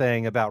other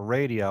thing about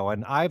radio,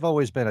 and I've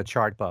always been a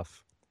chart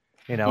buff.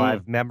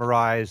 I've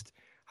memorized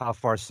how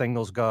far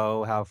singles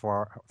go, how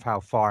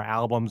far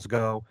albums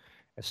go.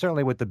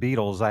 Certainly with the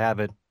Beatles, I have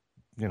it.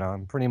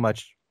 I'm pretty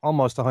much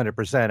almost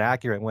 100%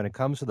 accurate when it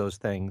comes to those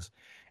things.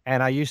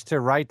 And I used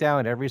to write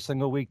down every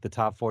single week the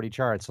top 40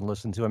 charts and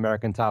listen to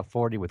American Top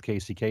 40 with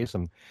Casey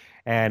Kasem,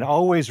 and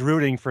always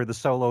rooting for the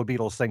solo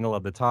Beatles single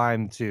of the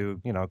time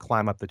to,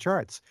 climb up the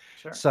charts.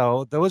 Sure.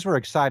 So those were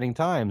exciting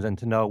times, and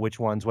to know which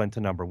ones went to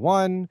number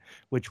one,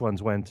 which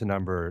ones went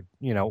to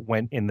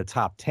went in the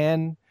top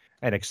 10.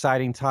 An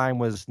exciting time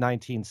was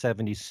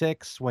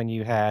 1976 when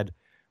you had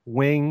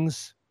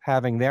Wings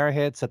having their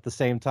hits at the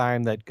same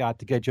time that Got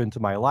to Get You Into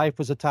My Life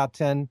was a top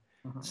 10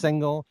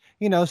 single,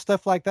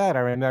 stuff like that I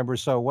remember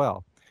so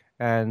well.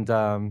 And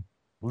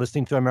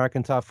listening to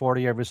American Top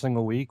 40 every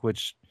single week,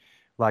 which,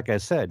 like I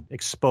said,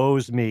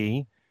 exposed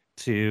me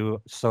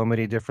to so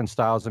many different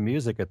styles of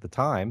music at the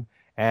time.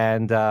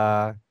 And,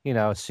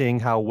 seeing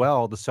how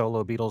well the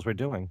solo Beatles were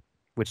doing,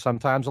 which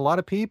sometimes a lot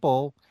of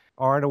people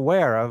aren't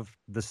aware of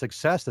the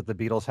success that the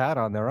Beatles had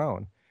on their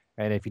own.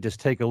 And if you just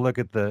take a look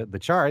at the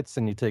charts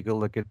and you take a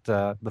look at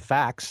the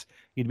facts,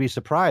 you'd be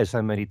surprised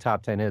how many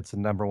top 10 hits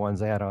and number ones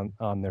they had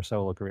on their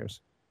solo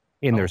careers,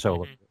 their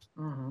solo careers.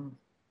 Mm-hmm.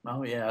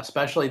 Oh, yeah,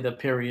 especially the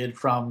period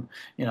from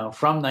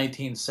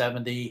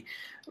 1970,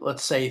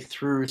 let's say,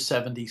 through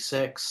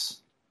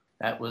 76.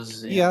 That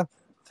was that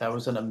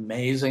was an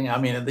amazing.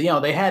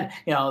 They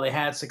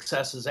had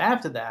successes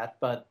after that,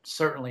 but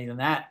certainly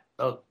in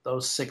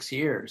those 6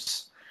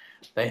 years,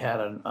 they had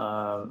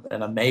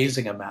an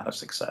amazing amount of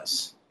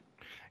success.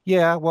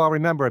 Yeah, well,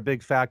 remember a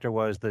big factor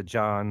was that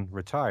John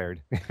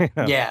retired.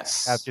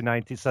 Yes. After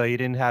 19, so you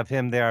didn't have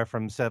him there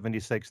from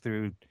 76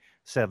 through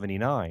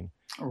 79.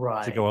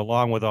 Right. go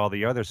along with all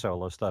the other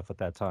solo stuff at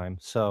that time.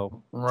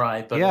 So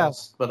Right, yeah,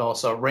 but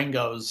also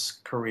Ringo's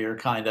career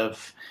kind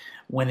of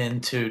went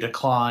into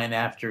decline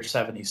after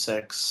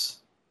 76.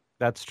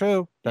 that's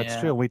true. That's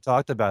Yeah, true. We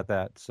talked about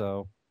that.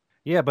 So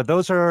yeah, but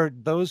those are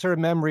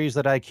memories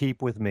that I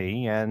keep with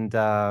me. And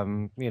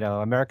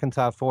American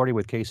Top 40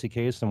 with Casey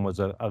Kasem was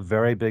a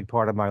very big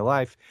part of my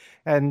life.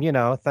 And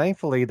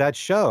thankfully that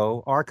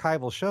show,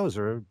 archival shows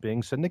are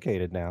being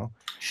syndicated now.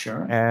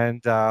 sure.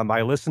 And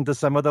I listened to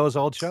some of those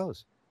old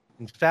shows.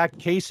 In fact,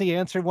 Casey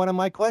answered one of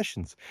my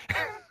questions.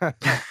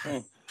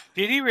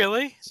 Did he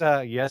really?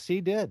 So yes,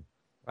 he did.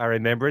 I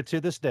remember it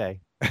to this day.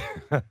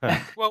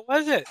 What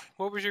was it?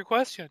 What was your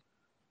question?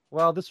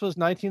 Well, this was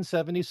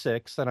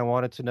 1976, and I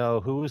wanted to know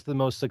who was the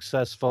most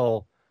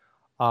successful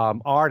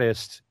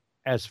artist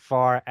as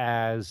far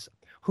as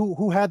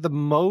who had the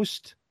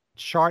most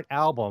chart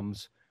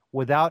albums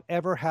without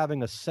ever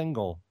having a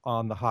single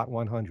on the Hot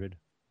 100.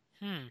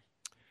 Hmm.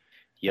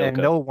 And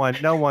Yoko.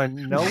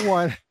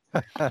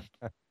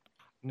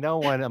 no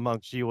one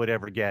amongst you would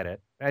ever get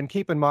it. And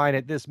keep in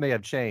mind, this may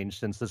have changed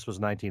since this was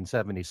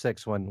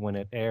 1976 when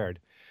it aired.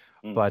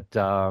 Mm. But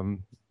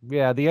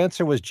yeah, the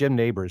answer was Jim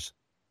Neighbors.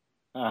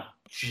 Ah,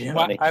 Jim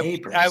Well, I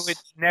Neighbors. would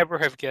never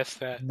have guessed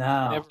that.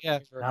 No, Never, Yeah.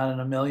 never. not in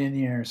a million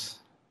years.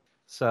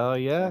 So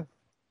yeah,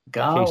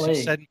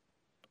 Golly.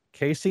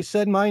 Casey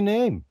said my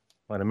name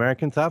on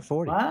American Top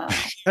 40. Wow.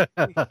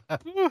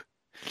 Woo,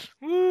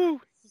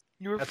 woo.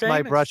 You were That's famous.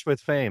 my brush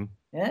with fame.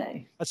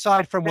 Hey.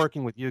 Aside from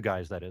working with you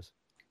guys, that is.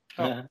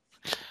 Oh.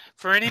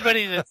 For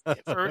anybody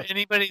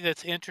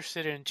that's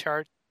interested in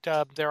chart,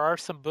 there are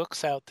some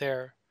books out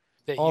there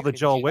that All you the can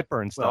Joel get.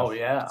 Whitburn stuff. Oh,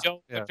 yeah.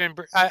 Joel Yeah.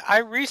 Whitburn. I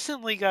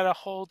recently got a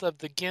hold of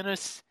the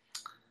Guinness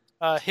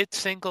hit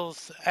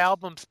singles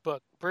albums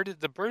book,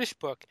 the British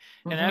book,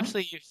 and Mhm,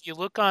 actually, if you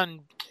look on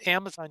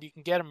Amazon, you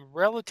can get them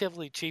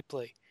relatively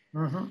cheaply.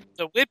 mhm.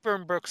 The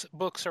Whitburn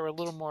books are a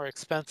little more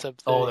expensive.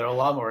 Oh, they're a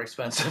lot more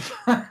expensive.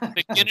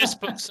 The Guinness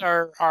books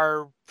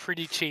are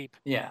pretty cheap,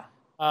 Yeah.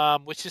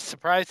 which is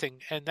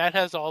surprising, and that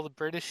has all the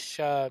British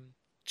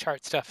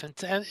chart stuff, and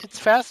it's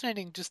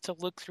fascinating just to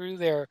look through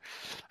there.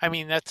 I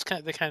mean, that's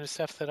the kind of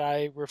stuff that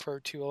I refer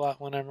to a lot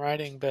when I'm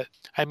writing, but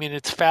I mean,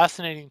 it's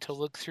fascinating to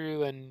look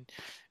through, and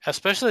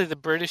especially the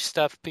British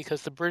stuff,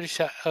 because the British,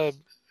 a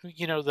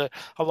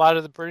lot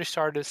of the British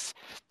artists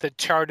that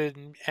charted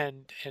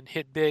and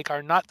hit big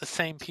are not the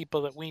same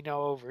people that we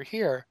know over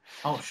here,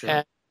 Oh,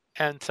 sure.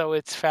 and so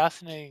it's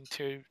fascinating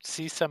to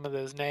see some of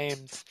those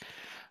names,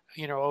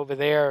 over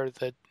there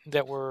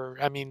that were.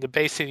 I mean, the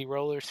Bay City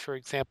Rollers, for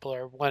example,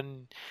 are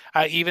one.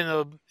 Even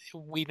though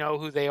we know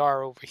who they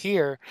are over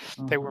here,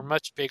 they were Mhm.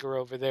 much bigger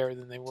over there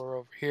than they were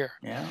over here.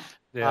 Yeah.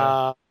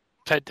 Yeah.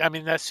 But I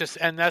mean, that's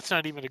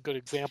not even a good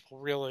example,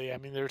 really. I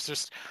mean, there's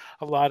just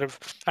a lot of.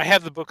 I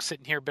have the book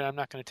sitting here, but I'm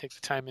not going to take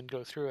the time and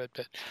go through it.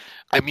 But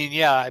I mean,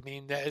 yeah, I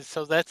mean,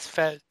 so that's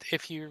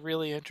if you're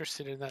really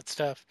interested in that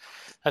stuff,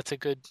 that's a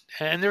good.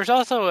 And there's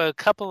also a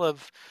couple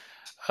of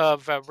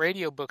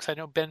radio books. I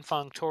know Ben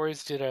Fong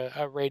Torres did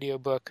a radio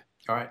book.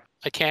 All right.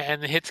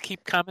 And the hits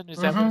keep coming. Is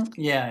that what it's called?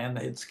 Yeah,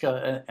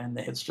 and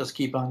the hits just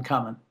keep on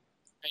coming.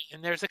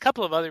 And there's a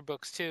couple of other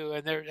books too.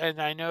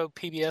 And I know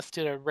PBS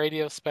did a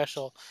radio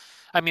special.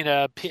 I mean,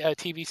 a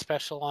TV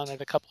special on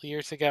it a couple of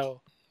years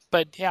ago.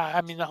 But yeah,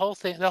 I mean, the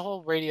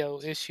whole radio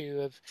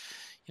issue of,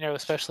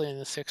 especially in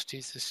the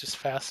 '60s, is just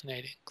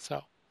fascinating.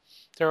 So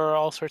there are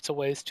all sorts of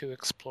ways to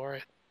explore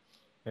it.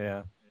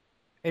 Yeah.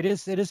 It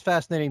is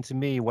fascinating to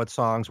me what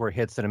songs were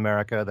hits in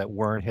America that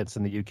weren't hits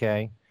in the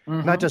UK.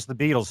 Mhm. Not just the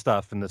Beatles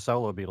stuff and the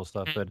solo Beatles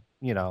stuff, Mhm.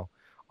 but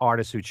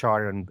artists who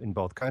charted in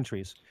both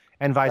countries,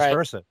 and vice Right.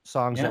 versa.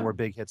 Songs Yeah. that were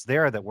big hits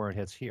there that weren't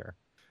hits here.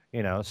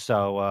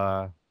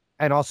 So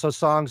and also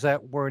songs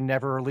that were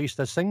never released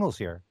as singles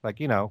here. Like,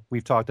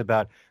 we've talked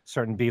about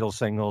certain Beatles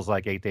singles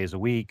like 8 Days a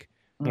Week,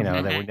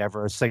 Mhm. that were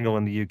never a single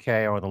in the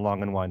UK, or The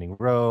Long and Winding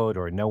Road,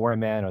 or Nowhere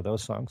Man, or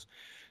those songs.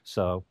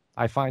 So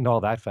I find all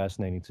that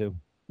fascinating too.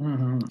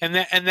 Mhm.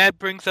 And that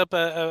brings up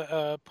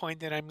a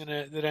point that I'm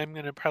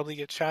gonna probably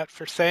get shot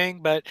for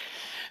saying, but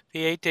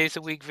the 8 Days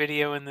a Week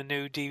video in the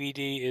new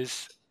DVD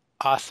is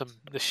awesome.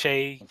 The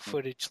Shay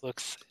footage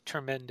looks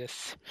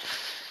tremendous.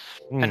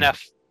 Mm.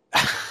 Enough.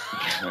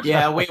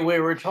 Yeah, we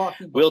were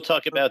talking. We'll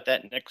talk about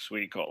that next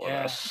week, all Yeah.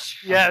 of us.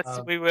 Yes,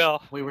 we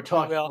will. We were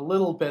talking will. a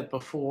little bit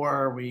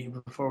before we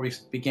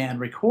began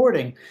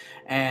recording,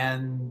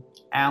 and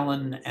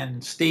Alan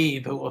and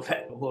Steve, who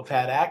have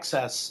had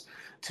access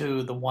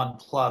to the One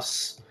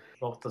Plus,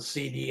 both the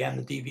CD and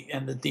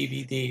the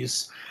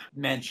DVDs,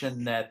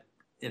 mentioned that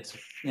it's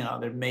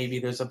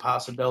there's a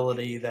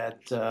possibility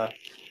that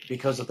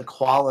because of the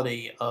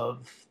quality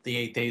of the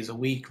 8 Days a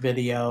Week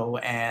video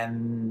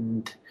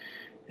and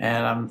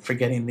I'm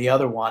forgetting the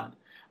other one.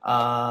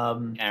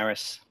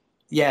 Paris.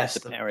 Yes,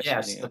 The Paris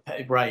video.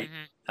 right.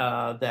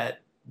 Mhm.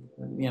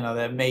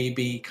 That may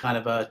be kind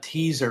of a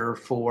teaser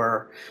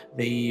for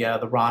the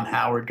Ron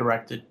Howard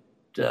directed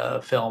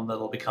film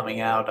that'll be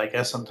coming out, I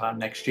guess, sometime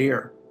next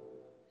year.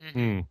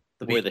 Mhm.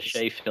 or the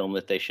Shea film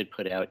that they should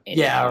put out.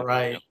 Yeah,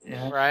 right.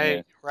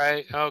 Yeah.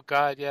 Right. Oh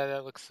God, yeah,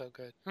 that looks so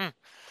good.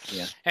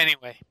 Yeah.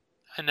 Anyway,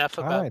 enough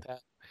about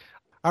that.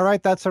 All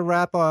right, that's a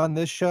wrap on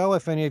this show.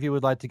 If any of you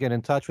would like to get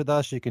in touch with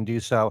us, you can do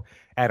so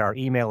at our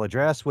email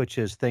address, which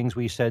is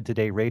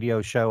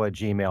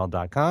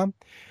thingswesaidtodayradioshow@gmail.com.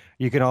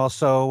 You can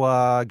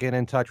also get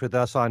in touch with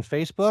us on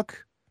Facebook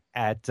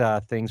at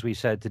Things We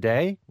Said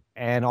Today,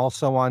 and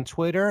also on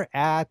Twitter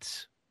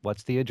at,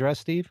 what's the address,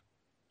 Steve?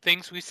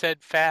 Things We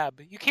Said Fab.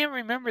 You can't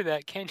remember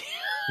that, can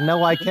you?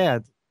 No, I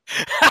can't.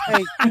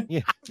 Hey,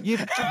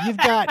 you've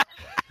got...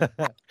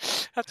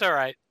 That's all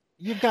right.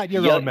 You've got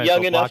your own mental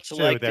young enough blocks to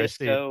too, like there,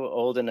 disco, Steve.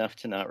 old enough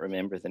to not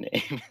remember the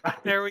name.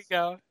 There we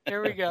go.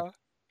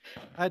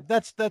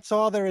 That's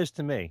all there is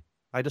to me.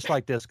 I just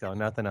like disco,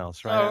 nothing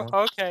else, right?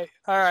 Oh, okay.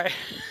 All right.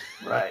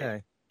 Right.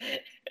 Okay.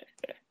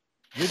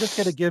 You're just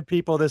going to give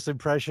people this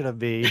impression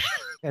of me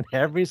in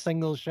every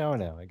single show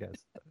now, I guess.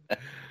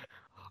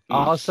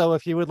 Also,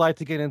 if you would like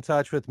to get in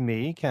touch with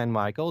me, Ken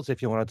Michaels,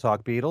 if you want to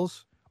talk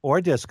Beatles or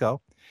disco,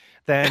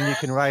 then you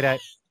can write at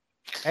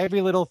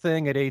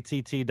everylittlething at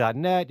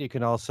att.net. You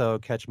can also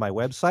catch my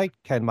website,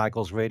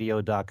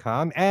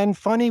 kenmichaelsradio.com. And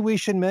funny, we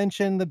should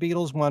mention the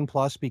Beatles One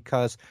Plus,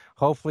 because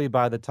hopefully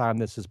by the time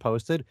this is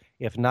posted,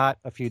 if not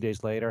a few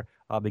days later,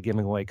 I'll be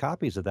giving away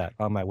copies of that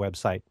on my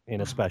website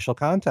in a special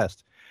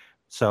contest.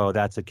 So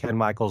that's at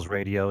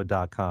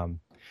kenmichaelsradio.com.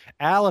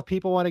 Al, if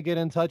people want to get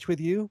in touch with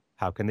you,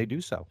 how can they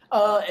do so?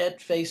 At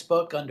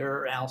Facebook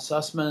under Al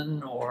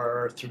Sussman,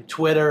 or through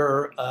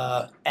Twitter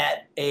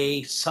at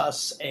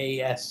ASUSS,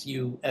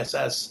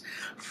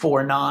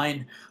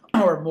 ASUSS49,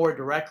 or more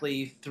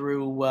directly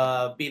through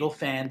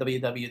Beatlefan,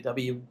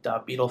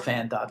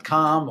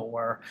 www.beatlefan.com,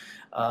 or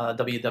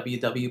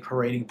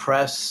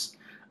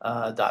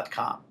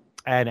www.paradingpress.com.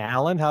 And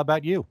Alan, how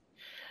about you?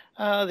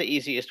 The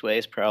easiest way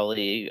is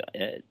probably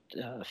at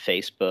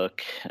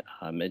Facebook.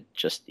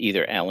 Just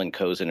either Alan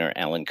Kozin or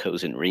Alan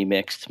Kozin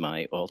Remixed,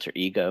 my alter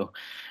ego.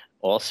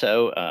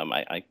 Also,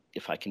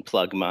 if I can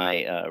plug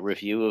my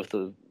review of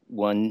the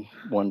One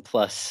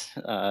Plus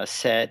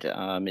set,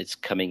 it's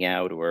coming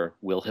out, or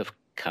will have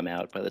come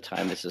out by the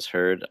time this is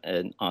heard,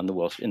 and in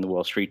the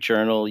Wall Street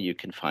Journal. You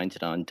can find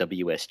it on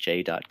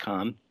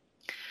WSJ.com.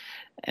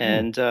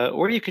 And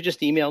or you could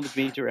just email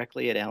me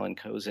directly at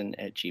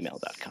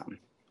alankozin@gmail.com.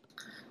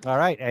 All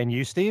right. And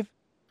you, Steve?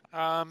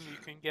 You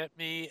can get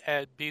me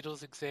at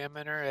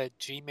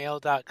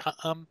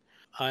BeatlesExaminer@gmail.com.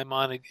 I'm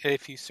on,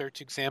 if you search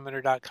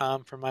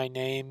examiner.com for my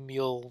name,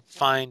 you'll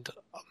find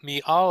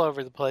me all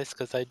over the place,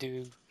 because I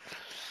do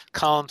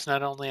columns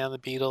not only on the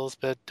Beatles,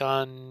 but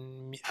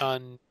on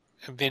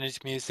vintage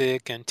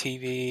music and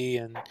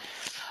TV and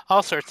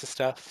all sorts of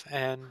stuff.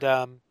 And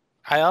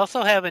I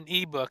also have an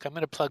ebook. I'm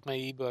going to plug my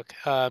ebook.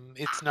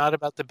 It's not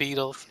about the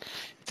Beatles.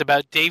 It's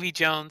about Davy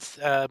Jones,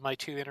 my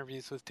 2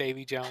 interviews with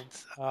Davy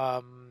Jones.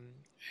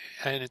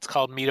 And it's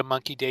called Meet a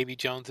Monkey, Davy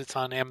Jones. It's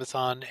on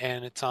Amazon,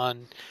 and it's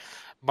on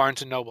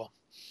Barnes & Noble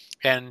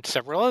and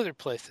several other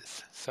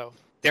places. So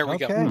there we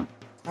go.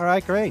 All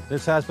right, great.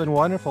 This has been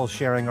wonderful,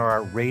 sharing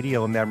our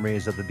radio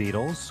memories of the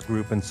Beatles,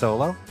 group and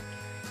solo.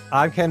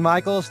 I'm Ken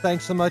Michaels.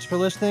 Thanks so much for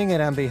listening.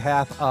 And on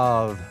behalf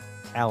of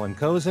Alan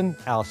Kozin,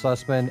 Al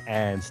Sussman,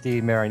 and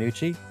Steve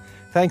Marinucci,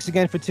 thanks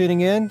again for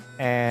tuning in,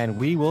 and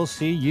we will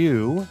see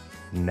you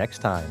next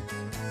time.